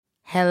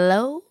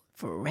 Hello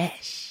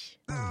Fresh.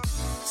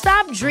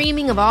 Stop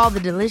dreaming of all the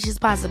delicious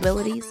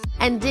possibilities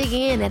and dig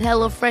in at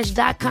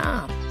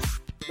HelloFresh.com.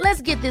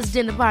 Let's get this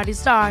dinner party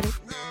started.